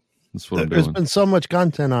frenzy. That's what I'm doing. There's been so much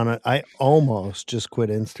content on it. I almost just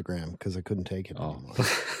quit Instagram because I couldn't take it anymore.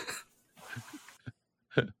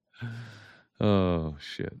 Oh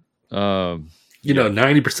shit.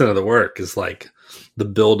 90% of the work is like the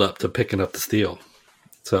build up to picking up the steel.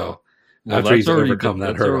 So after he's overcome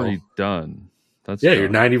that hurdle, already done. You're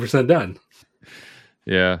 90% done.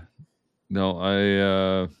 Yeah.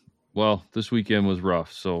 No, well, this weekend was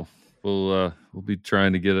rough, so we'll be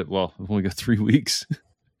trying to get it. Well, I've only got 3 weeks.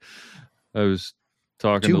 I was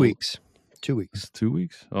talking 2 weeks. 2 weeks. 2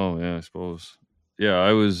 weeks? Oh yeah, I suppose. Yeah,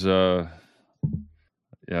 I was I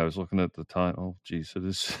was looking at the time. Oh geez, it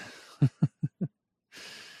is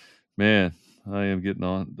man, I am getting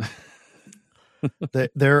on.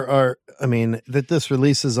 There are, that this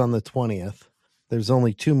releases on the 20th. There's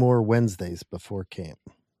only 2 more Wednesdays before camp.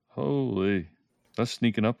 Holy, that's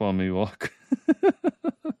sneaking up on me, Walk.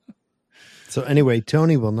 So anyway,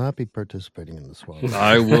 Tony will not be participating in the swap.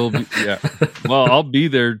 I will be. Yeah. Well, I'll be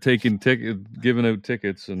there giving out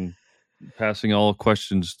tickets and passing all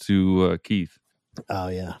questions to Keith. Oh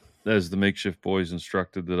yeah. As the makeshift boys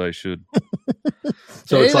instructed that I should.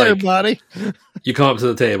 So hey it's there, like, buddy. You come up to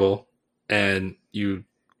the table and you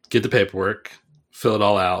get the paperwork, fill it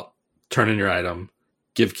all out, turn in your item,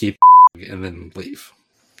 give Keith, and then leave.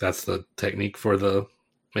 That's the technique for the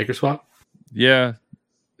Maker Swap. Yeah.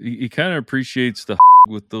 He kind of appreciates the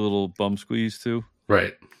with the little bum squeeze too.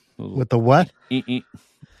 Right. With the what? With a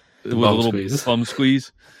little squeeze. Bum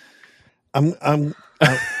squeeze. I'm and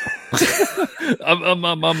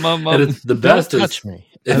it's the best. Don't touch me.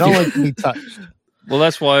 I don't like to be touched. Well,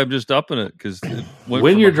 that's why I'm just upping it, because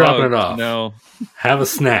when you're dropping it off, now have a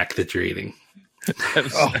snack that you're eating. Have a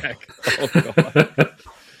snack. Oh God.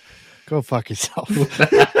 Go fuck yourself.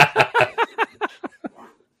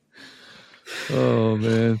 Oh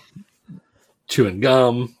man, chewing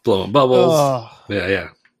gum, blowing bubbles.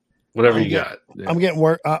 Yeah. Whatever you got. Yeah. I'm getting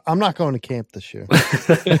work. I'm not going to camp this year.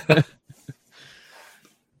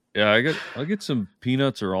 Yeah, I'll get some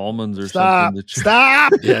peanuts or almonds or Stop. something.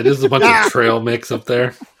 Stop. Yeah, just a bunch of trail mix up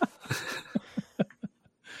there.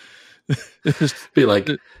 Just be like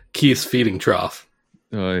Keith's feeding trough.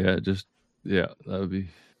 Oh yeah, that'd be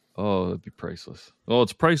priceless. Oh,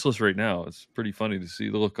 it's priceless right now. It's pretty funny to see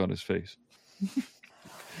the look on his face.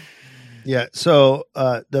 Yeah, so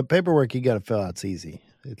the paperwork you got to fill out's easy.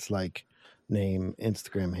 It's like name,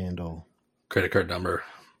 Instagram handle, credit card number,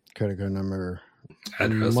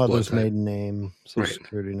 address, mother's maiden name, social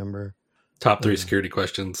security number, top 3 security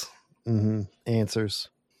questions, answers,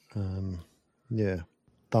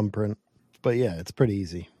 thumbprint. But yeah, it's pretty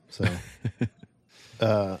easy. So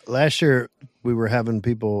last year we were having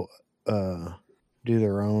people do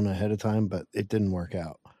their own ahead of time, but it didn't work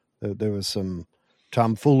out. There was some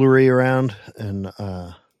tomfoolery around, and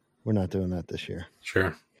we're not doing that this year.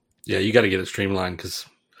 Sure. Yeah, you got to get it streamlined, because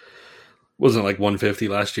wasn't it like 150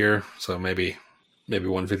 last year? So maybe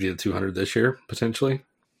 150 to 200 this year, potentially.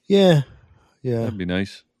 Yeah. That'd be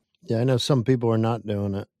nice. Yeah, I know some people are not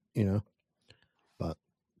doing it, but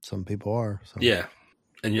some people are. So. Yeah.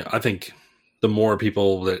 And I think the more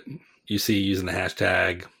people that you see using the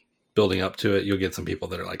hashtag, building up to it, you'll get some people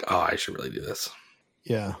that are like, oh, I should really do this.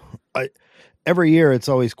 Yeah. Every year it's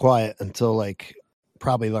always quiet until like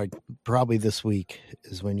probably this week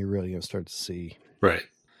is when you're really going to start to see. Right.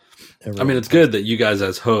 everyone I mean, it's post. good that you guys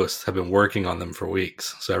as hosts have been working on them for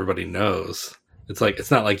weeks, so everybody knows.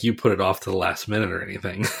 It's not like you put it off to the last minute or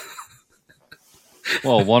anything.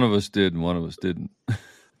 Well, one of us did and one of us didn't.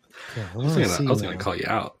 Yeah, I was gonna call you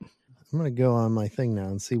out. I'm going to go on my thing now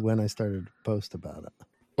and see when I started to post about it.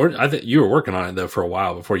 Or I think you were working on it though for a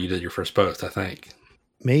while before you did your first post. I think.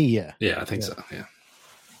 Me, yeah. Yeah, I think so. Yeah.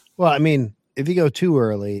 Well, I mean, if you go too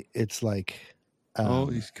early, it's like, Oh,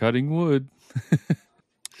 he's cutting wood.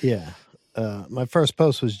 yeah. My first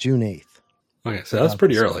post was June 8th. Okay, so that's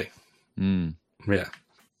pretty early. Mm. Yeah.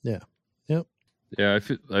 Yeah. Yep. Yeah,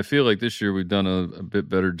 I feel like this year we've done a bit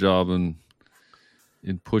better job in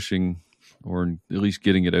pushing, or at least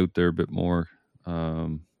getting it out there a bit more.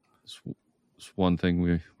 It's one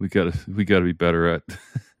thing we gotta be better at.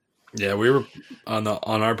 Yeah, we were on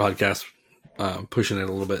our podcast pushing it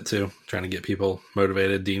a little bit too, trying to get people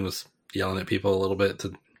motivated. Dean was yelling at people a little bit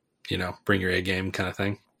to, bring your A game kind of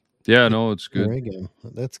thing. Yeah, no, it's good. Great game.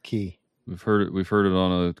 That's key. We've heard it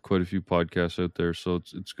on quite a few podcasts out there, so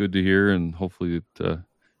it's good to hear, and hopefully it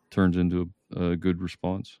turns into a good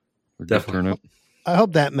response or good Definitely. turnout. I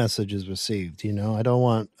hope that message is received. I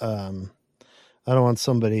don't want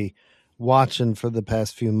somebody watching for the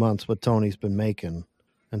past few months what Tony's been making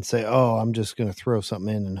and say, "Oh, I'm just going to throw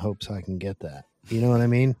something in hopes I can get that." You know what I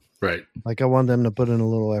mean? Right. Like I want them to put in a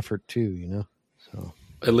little effort too. So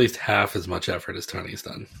at least half as much effort as Tony's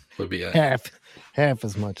done would be half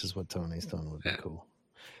as much as what Tony's done would be cool.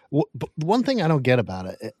 But one thing I don't get about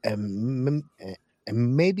it, and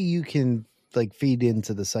maybe you can like feed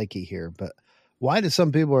into the psyche here, but why do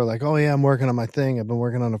some people are like, "Oh yeah, I'm working on my thing. I've been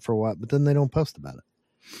working on it for a while," but then they don't post about it?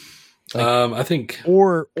 I think,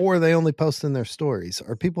 or they only post in their stories.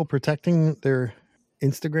 Are people protecting their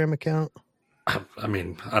Instagram account? I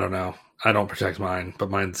mean, I don't know. I don't protect mine, but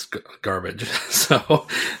mine's garbage. So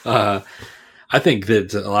I think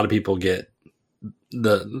that a lot of people get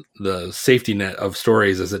the safety net of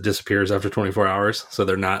stories as it disappears after 24 hours. So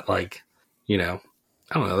they're not like, I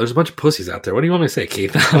don't know. There's a bunch of pussies out there. What do you want me to say,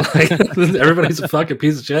 Keith? Like, everybody's a fucking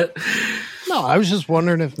piece of shit. No, I was just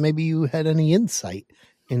wondering if maybe you had any insight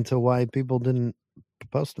into why people didn't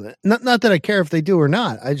post that. Not that I care if they do or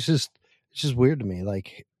not. It's just weird to me.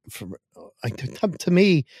 Like, to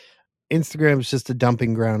me, Instagram is just a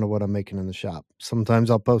dumping ground of what I'm making in the shop. Sometimes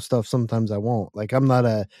I'll post stuff, sometimes I won't. Like, I'm not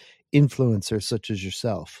a influencer such as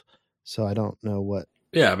yourself, so I don't know what.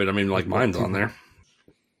 Yeah, but I mean, like mine's on there.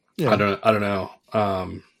 Yeah, I don't know.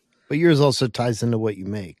 But yours also ties into what you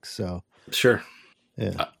make, so sure.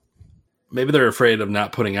 Yeah, maybe they're afraid of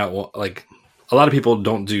not putting out. Like, a lot of people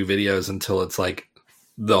don't do videos until it's like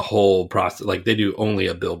the whole process. Like, they do only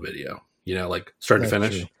a build video, like start to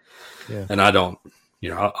finish. True. Yeah, and I don't.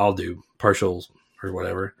 I'll do partials or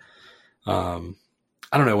whatever.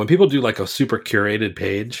 I don't know. When people do like a super curated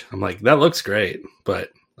page, I'm like, that looks great, but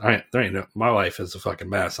my life is a fucking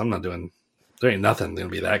mess. There ain't nothing going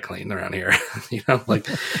to be that clean around here. Like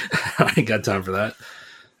I ain't got time for that.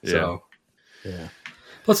 Yeah. So, yeah.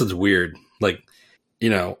 Plus it's weird. Like,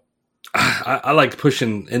 I like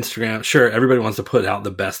pushing Instagram. Sure. Everybody wants to put out the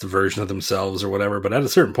best version of themselves or whatever, but at a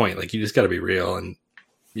certain point, like you just got to be real and,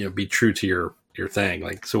 be true to your thing.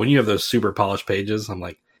 Like, so when you have those super polished pages, I'm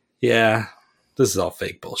like, yeah, this is all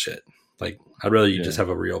fake bullshit. Like, I'd rather you just have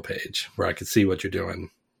a real page where I could see what you're doing.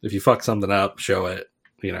 If you fuck something up, show it,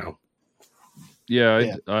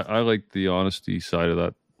 Yeah, I like the honesty side of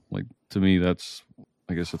that. Like, to me, I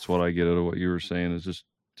guess that's what I get out of what you were saying is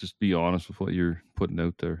just be honest with what you're putting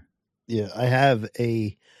out there. Yeah, I have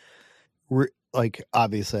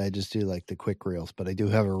obviously I just do like the quick reels, but I do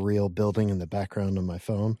have a reel building in the background on my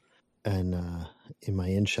phone and in my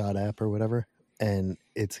InShot app or whatever. And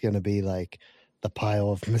it's going to be like the pile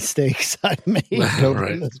of mistakes I've made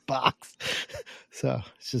building this box. So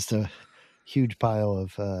it's just a huge pile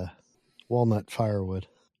of walnut firewood.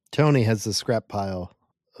 Tony has the scrap pile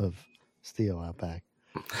of steel out back.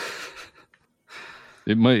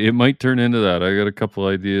 It might turn into that. I got a couple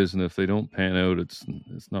ideas, and if they don't pan out, it's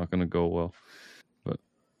not going to go well. But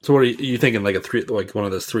so, what are you thinking? Like one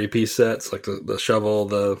of those 3-piece sets, like the shovel,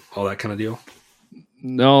 all that kind of deal?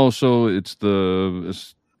 No, so it's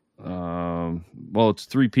 3-piece,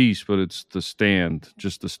 but it's the stand,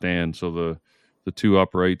 just the stand. So the 2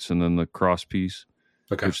 uprights and then the cross piece,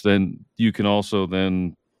 which then you can also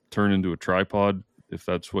then turn into a tripod if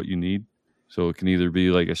that's what you need. So it can either be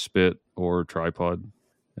like a spit or a tripod,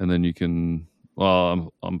 and then you can.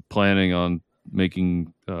 Well, I'm planning on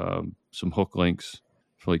making some hook links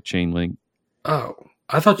for like chain link. Oh,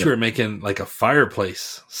 I thought you were making like a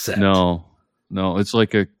fireplace set. No, it's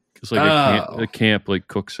like It's like a camp like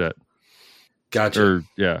cook set. Gotcha. Or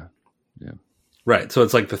yeah. Right. So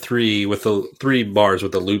it's like the 3 with the 3 bars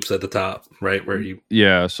with the loops at the top, right? Where you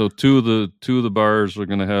So two of the bars are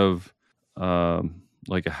going to have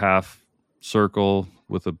like a half circle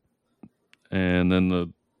and then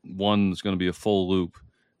the one is going to be a full loop,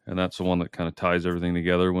 and that's the one that kind of ties everything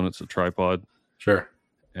together when it's a tripod. Sure.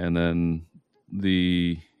 And then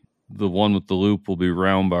the one with the loop will be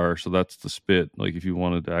round bar, so that's the spit. Like if you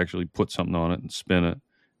wanted to actually put something on it and spin it.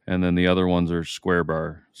 And then the other ones are square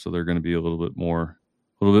bar, so they're going to be a little bit more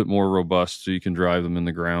robust, so you can drive them in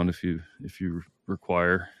the ground if you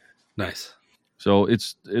require. Nice. So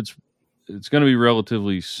it's going to be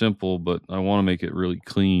relatively simple, but I want to make it really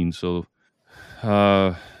clean. So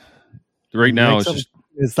right now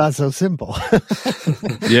it's not so simple.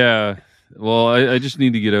 Yeah. Well, I just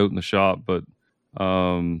need to get out in the shop, but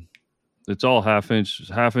it's all half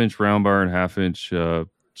inch round bar and half inch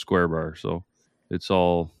square bar. So it's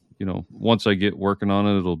all, once I get working on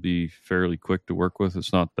it, it'll be fairly quick to work with.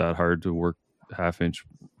 It's not that hard to work half inch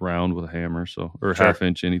round with a hammer. Or Sure. half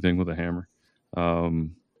inch anything with a hammer.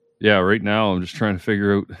 Right now I'm just trying to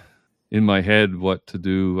figure out in my head what to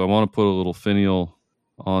do. I want to put a little finial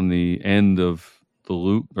on the end of the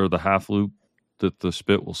loop or the half loop that the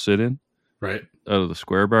spit will sit in. Right. Out of the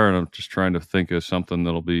square bar, and I'm just trying to think of something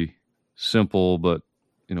that'll be simple but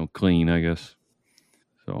clean, I guess.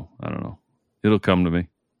 So I don't know. It'll come to me.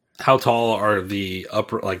 How tall are the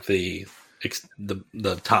upper, like the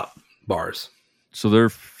top bars? So they're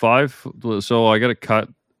 5. So I got to cut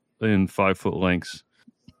in 5 foot lengths.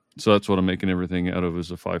 So that's what I'm making everything out of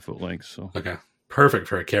is a 5 foot length. So okay, perfect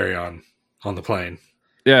for a carry on the plane.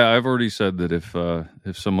 Yeah, I've already said that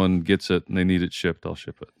if someone gets it and they need it shipped, I'll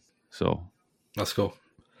ship it. So that's cool.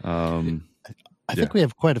 I think we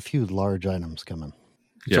have quite a few large items coming.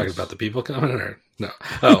 You talking about the people coming or no?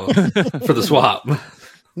 Oh, for the swap.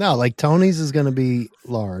 No, like Tony's is going to be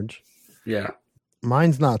large. Yeah.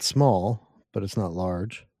 Mine's not small, but it's not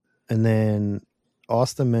large. And then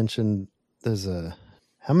Austin mentioned there's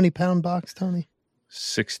how many pound box, Tony?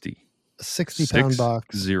 60. A 60-pound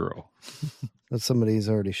box. 0. That somebody's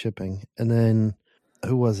already shipping. And then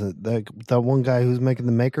who was it? That one guy who's making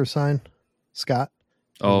the maker sign? Scott?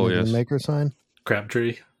 Oh, yes. The maker sign?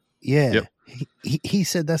 Crabtree? Yeah. Yep. He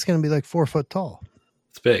said that's going to be like 4 foot tall.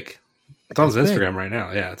 It's big. It's on his Instagram right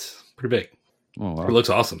now. Yeah, it's pretty big. Oh, wow. It looks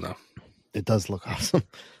awesome, though. It does look awesome.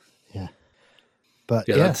 Yeah. But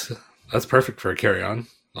yeah. That's perfect for a carry-on.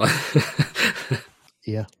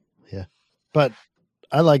 Yeah. But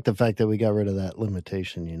I like the fact that we got rid of that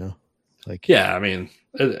limitation, Like, yeah, I mean,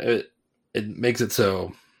 it makes it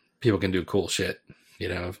so people can do cool shit,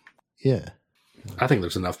 Yeah. I think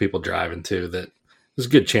there's enough people driving, too, that there's a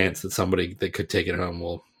good chance that somebody that could take it home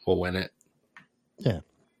will win it. Yeah.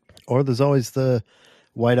 Or there's always the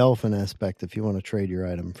white elephant aspect if you want to trade your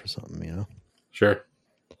item for something, Sure.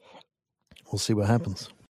 We'll see what happens.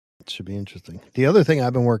 It should be interesting. The other thing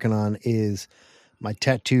I've been working on is my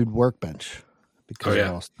tattooed workbench because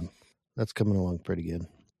of Austin. That's coming along pretty good.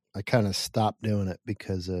 I kind of stopped doing it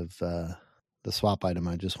because of the swap item.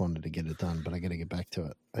 I just wanted to get it done, but I got to get back to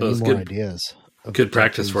it. I need more ideas. Good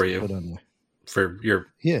practice for you. For your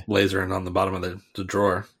lasering on the bottom of the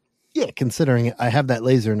drawer. Yeah, considering I have that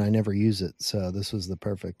laser and I never use it. So this was the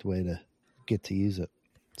perfect way to get to use it.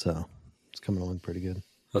 So it's coming along pretty good.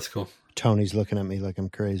 That's cool. Tony's looking at me like I'm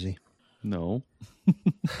crazy. No.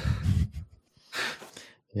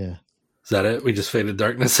 Yeah. Is that it? We just faded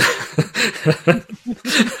darkness?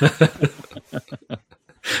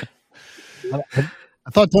 I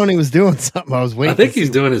thought Tony was doing something. I was waiting. I think he's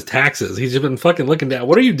doing his taxes. He's just been fucking looking down.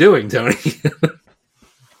 What are you doing, Tony?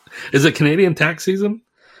 Is it Canadian tax season?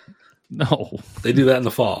 No. They do that in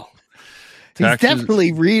the fall. He's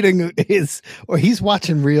definitely reading he's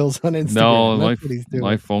watching reels on Instagram. No,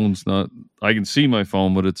 my phone's not. I can see my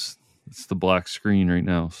phone, but it's the black screen right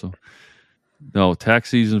now. So, no, tax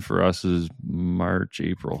season for us is March,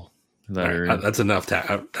 April. That's enough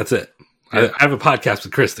tax. That's it. I have a podcast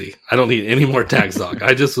with Christy. I don't need any more tax talk.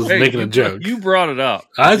 I just was making a joke. You brought it up.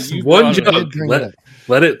 That's one joke.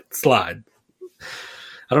 Let it slide.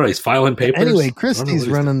 I don't know. He's filing papers. Anyway, Christy's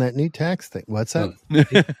running that new tax thing. What's that?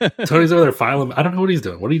 Tony's over there filing. I don't know what he's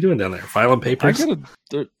doing. What are you doing down there? Filing papers?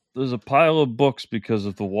 There's a pile of books because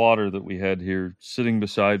of the water that we had here sitting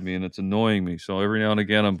beside me, and it's annoying me. So every now and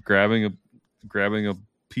again, I'm grabbing a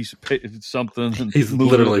piece of paper, something. And he's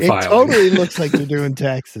literally filing. It totally looks like you're doing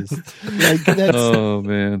taxes. Oh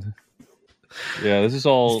man. Yeah, this is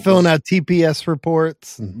all he's filling out TPS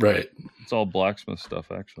reports. Right. It's all blacksmith stuff,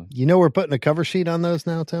 actually. We're putting a cover sheet on those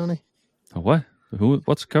now, Tony. A what?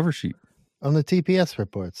 What's a cover sheet? on the TPS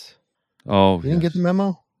reports. Oh, You didn't get the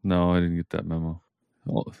memo? No, I didn't get that memo.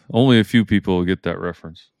 Only a few people will get that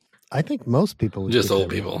reference. I think most people would Just get old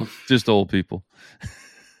that people. memo. Just old people.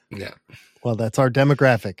 Yeah. Well, that's our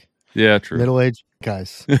demographic. Yeah, true. Middle-aged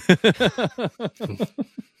guys.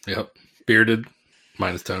 Yep. Bearded,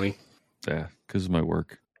 minus Tony. Yeah, because of my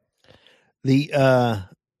work. The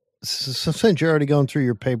so since you're already going through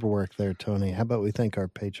your paperwork there, Tony, how about we thank our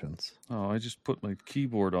patrons? Oh, I just put my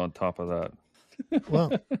keyboard on top of that. Well,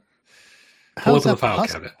 Pull how's up in the that file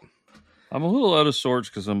possible? cabinet. I'm a little out of sorts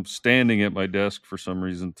because I'm standing at my desk for some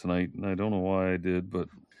reason tonight, and I don't know why I did. But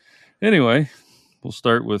anyway, we'll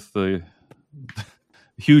start with the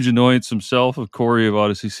huge annoyance himself of Corey of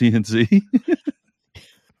Odyssey CNC,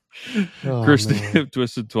 Oh, Christy man. of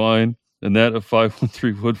Twisted Twine, Annette of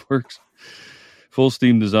 513 Woodworks, Full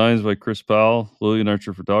Steam Designs by Chris Powell, Lillian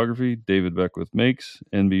Archer Photography, David Beckwith Makes,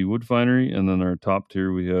 NB Woodfinery, and then our top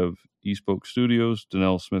tier we have Easpoke Studios,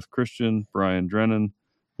 Danelle Smith Christian, Brian Drennan,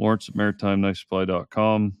 Lawrence at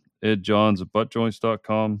MaritimeKnifeSupply.com, Ed Johns at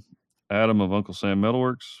ButtJoints.com, Adam of Uncle Sam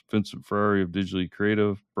Metalworks, Vincent Ferrari of Digitally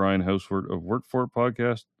Creative, Brian Housewort of Work For It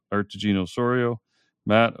Podcast, Artigino Sorio,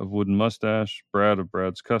 Matt of Wooden Mustache, Brad of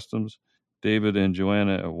Brad's Customs, David and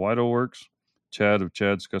Joanna at Wido Works, Chad of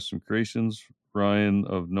Chad's Custom Creations, Ryan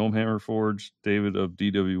of Gnomehammer Forge, David of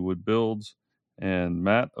DW Wood Builds, and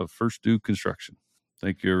Matt of First Do Construction.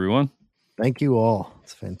 Thank you, everyone. Thank you all.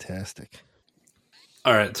 It's fantastic.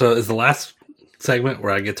 All right. So is the last segment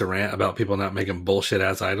where I get to rant about people not making bullshit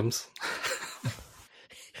ass items?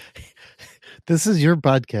 This is your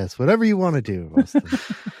podcast. Whatever you want to do, Austin.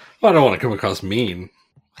 Well, I don't want to come across mean.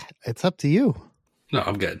 It's up to you. No,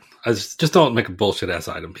 I'm good. I just don't make a bullshit ass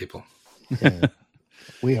item, people. Yeah.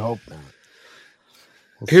 We hope not.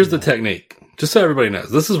 We'll Here's see the that. technique. Just so everybody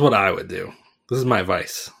knows, this is what I would do. This is my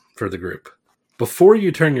advice for the group. Before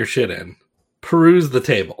you turn your shit in, peruse the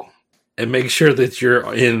table and make sure that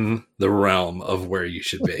you're in the realm of where you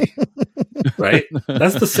should be. Right?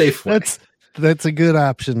 That's the safe way. That's a good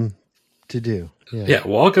option to do. Yeah,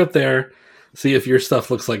 walk up there, see if your stuff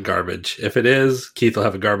looks like garbage. If it is, Keith will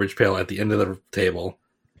have a garbage pail at the end of the table.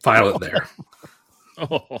 File it there.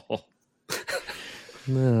 Oh.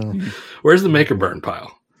 No. Where's the maker burn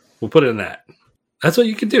pile? We'll put it in that. That's what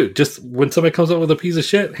you can do. Just when somebody comes up with a piece of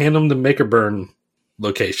shit, hand them the maker burn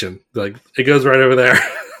location. Like, it goes right over there.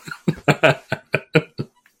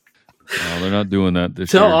 No, they're not doing that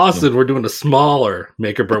this Tell year. Austin we're doing a smaller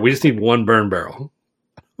maker burn. We just need one burn barrel.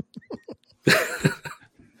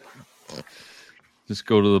 Just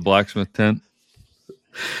go to the blacksmith tent.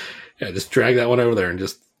 Yeah, just drag that one over there and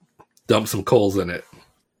just dump some coals in it.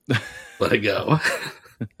 Let it go.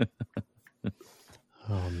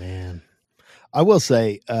 Oh man. I will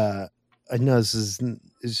say, I know this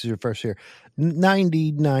is your first year.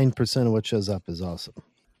 99% of what shows up is awesome.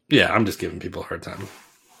 Yeah, I'm just giving people a hard time.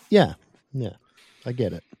 Yeah. I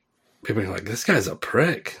get it. People are like, this guy's a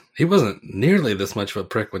prick. He wasn't nearly this much of a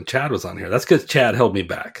prick when Chad was on here. That's because Chad held me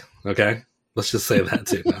back. Okay? Let's just say that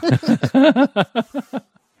too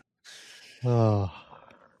now. Oh.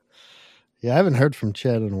 Yeah, I haven't heard from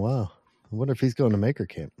Chad in a while. I wonder if he's going to Maker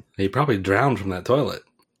Camp. He probably drowned from that toilet.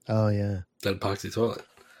 Oh yeah. That epoxy toilet.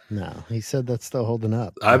 No, he said that's still holding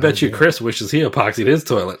up. I bet you Chris wishes he epoxied his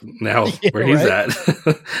toilet now where he's right?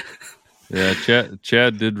 at. Yeah,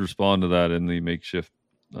 Chad did respond to that in the makeshift.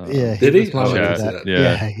 Yeah, Did he? responded Chad, to that.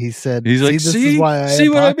 yeah. He said, He's like, this "See? is why I See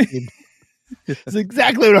what I mean?" epoxied." It's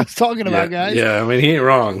exactly what I was talking about, guys. Yeah, I mean, he ain't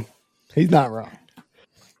wrong. He's not wrong.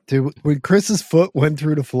 Dude, when Chris's foot went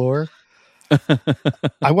through the floor,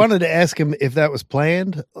 I wanted to ask him if that was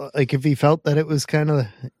planned, like if he felt that it was kind of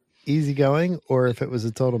easygoing or if it was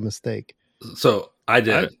a total mistake. So I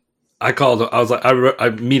did. I called him. I was like, I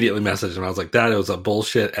immediately messaged him. I was like, that was a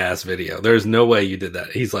bullshit ass video. There's no way you did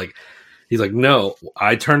that. He's like, no,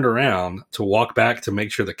 I turned around to walk back to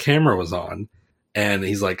make sure the camera was on. And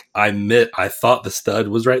he's like, I thought the stud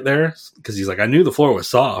was right there. Cause he's like, I knew the floor was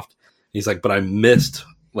soft. He's like, but I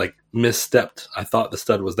misstepped. I thought the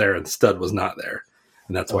stud was there and the stud was not there.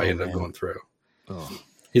 And that's why he ended up going through. Oh.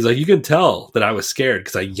 He's like, you can tell that I was scared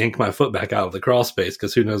because I yanked my foot back out of the crawl space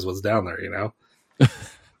because who knows what's down there, you know?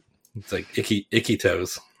 It's like icky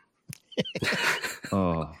toes.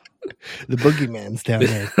 Oh, The boogeyman's down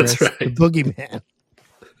there, Chris. That's right. The boogeyman.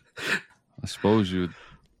 I suppose you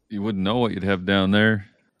wouldn't know what you'd have down there.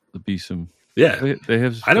 There'd be some. Yeah. They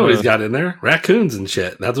have. I know what he's got in there. Raccoons and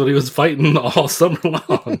shit. That's what he was fighting all summer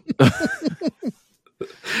long.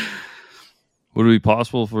 Would it be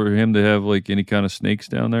possible for him to have like any kind of snakes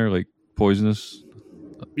down there, like poisonous?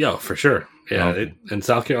 Yeah, for sure. Yeah. Okay. In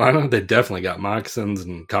South Carolina, they definitely got moccasins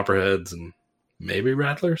and copperheads and maybe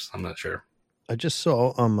rattlers. I'm not sure. I just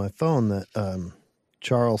saw on my phone that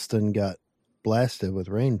Charleston got blasted with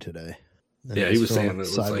rain today. And Yeah, it he was filling saying up it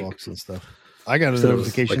was sidewalks and stuff. I got a said it was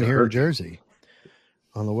notification like a here in hurricane. Jersey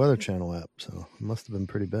on the Weather Channel app, so it must have been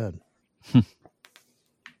pretty bad.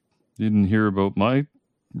 Didn't hear about my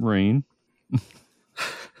rain.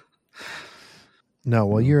 No,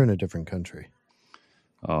 well, you're in a different country.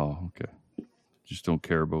 Oh, okay. Just don't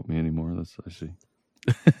care about me anymore. That's I see.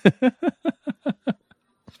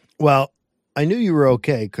 Well, I knew you were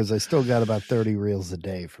okay because I still got about 30 reels a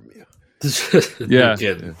day from you. No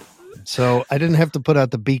kidding. So I didn't have to put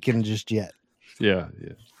out the beacon just yet. Yeah.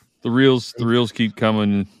 The reels keep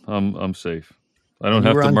coming. I'm safe. I don't And you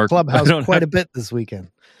have were to on mark Clubhouse I don't quite have, a bit this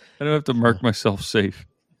weekend. I don't have to mark myself safe.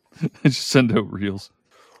 I just send out reels.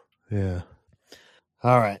 Yeah.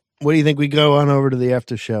 All right. What do you think we go on over to the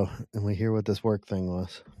after show and we hear what this work thing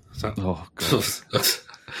was? Oh, God.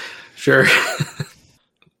 Sure.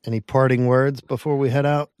 Any parting words before we head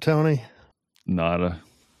out, Tony? Nada.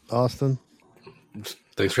 Austin?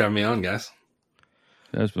 Thanks for having me on, guys.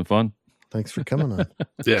 Yeah, it's been fun. Thanks for coming on.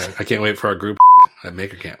 Yeah, I can't wait for our group at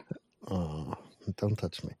Maker Camp. Oh, don't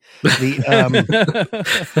touch me. The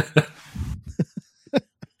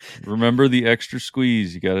Remember the extra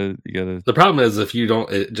squeeze. You gotta. The problem is if you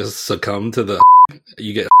don't just succumb to the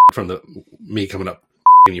you get from me coming up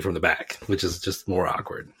and you from the back, which is just more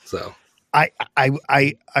awkward. So I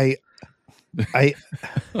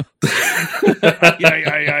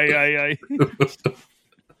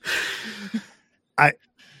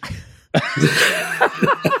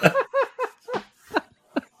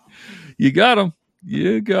You got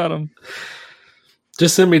him.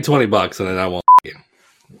 just send me $20 and then I won't you.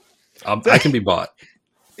 I can be bought.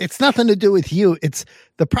 It's nothing to do with you. It's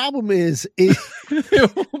the problem is it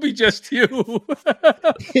won't be just you.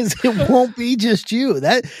 It won't be just you.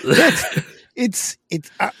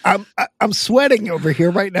 I'm sweating over here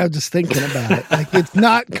right now just thinking about it. Like it's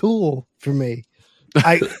not cool for me.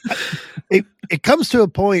 It comes to a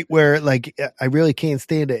point where like I really can't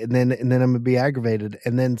stand it, and then I'm gonna be aggravated,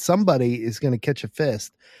 and then somebody is gonna catch a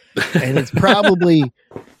fist, and it's probably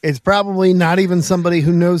not even somebody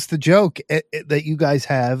who knows the joke that you guys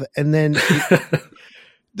have, and then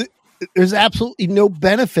there's absolutely no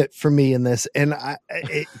benefit for me in this, and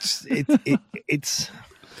it's.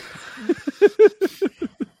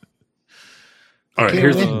 All right,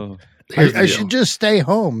 here's the I should just stay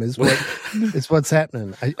home is what's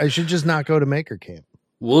happening. I should just not go to Maker Camp.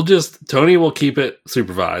 Tony will keep it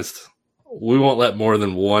supervised. We won't let more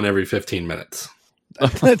than one every 15 minutes.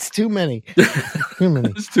 That's too many.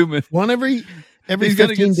 That's too many. One every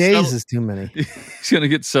 15 days is too many. He's going to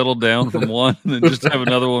get settled down from one and then just have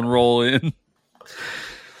another one roll in.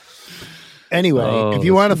 Anyway, if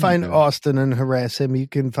you want to find Austin and harass him, you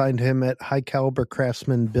can find him at High Caliber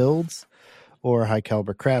Craftsman Builds or High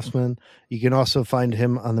Caliber Craftsman. You can also find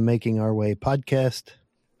him on the Making Our Way podcast.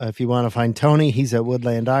 If you want to find Tony, he's at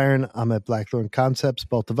Woodland Iron. I'm at Blackthorn Concepts.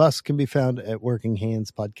 Both of us can be found at Working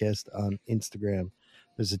Hands Podcast on Instagram.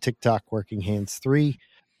 There's a TikTok, Working Hands 3.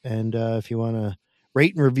 And if you want to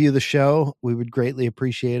rate and review the show, we would greatly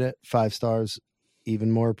appreciate it. 5 stars,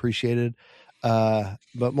 even more appreciated.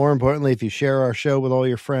 But more importantly, if you share our show with all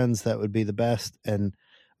your friends, that would be the best. And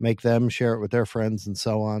make them share it with their friends and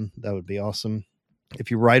so on. That would be awesome. If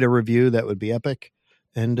you write a review, that would be epic.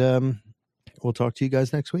 And we'll talk to you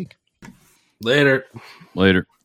guys next week. Later.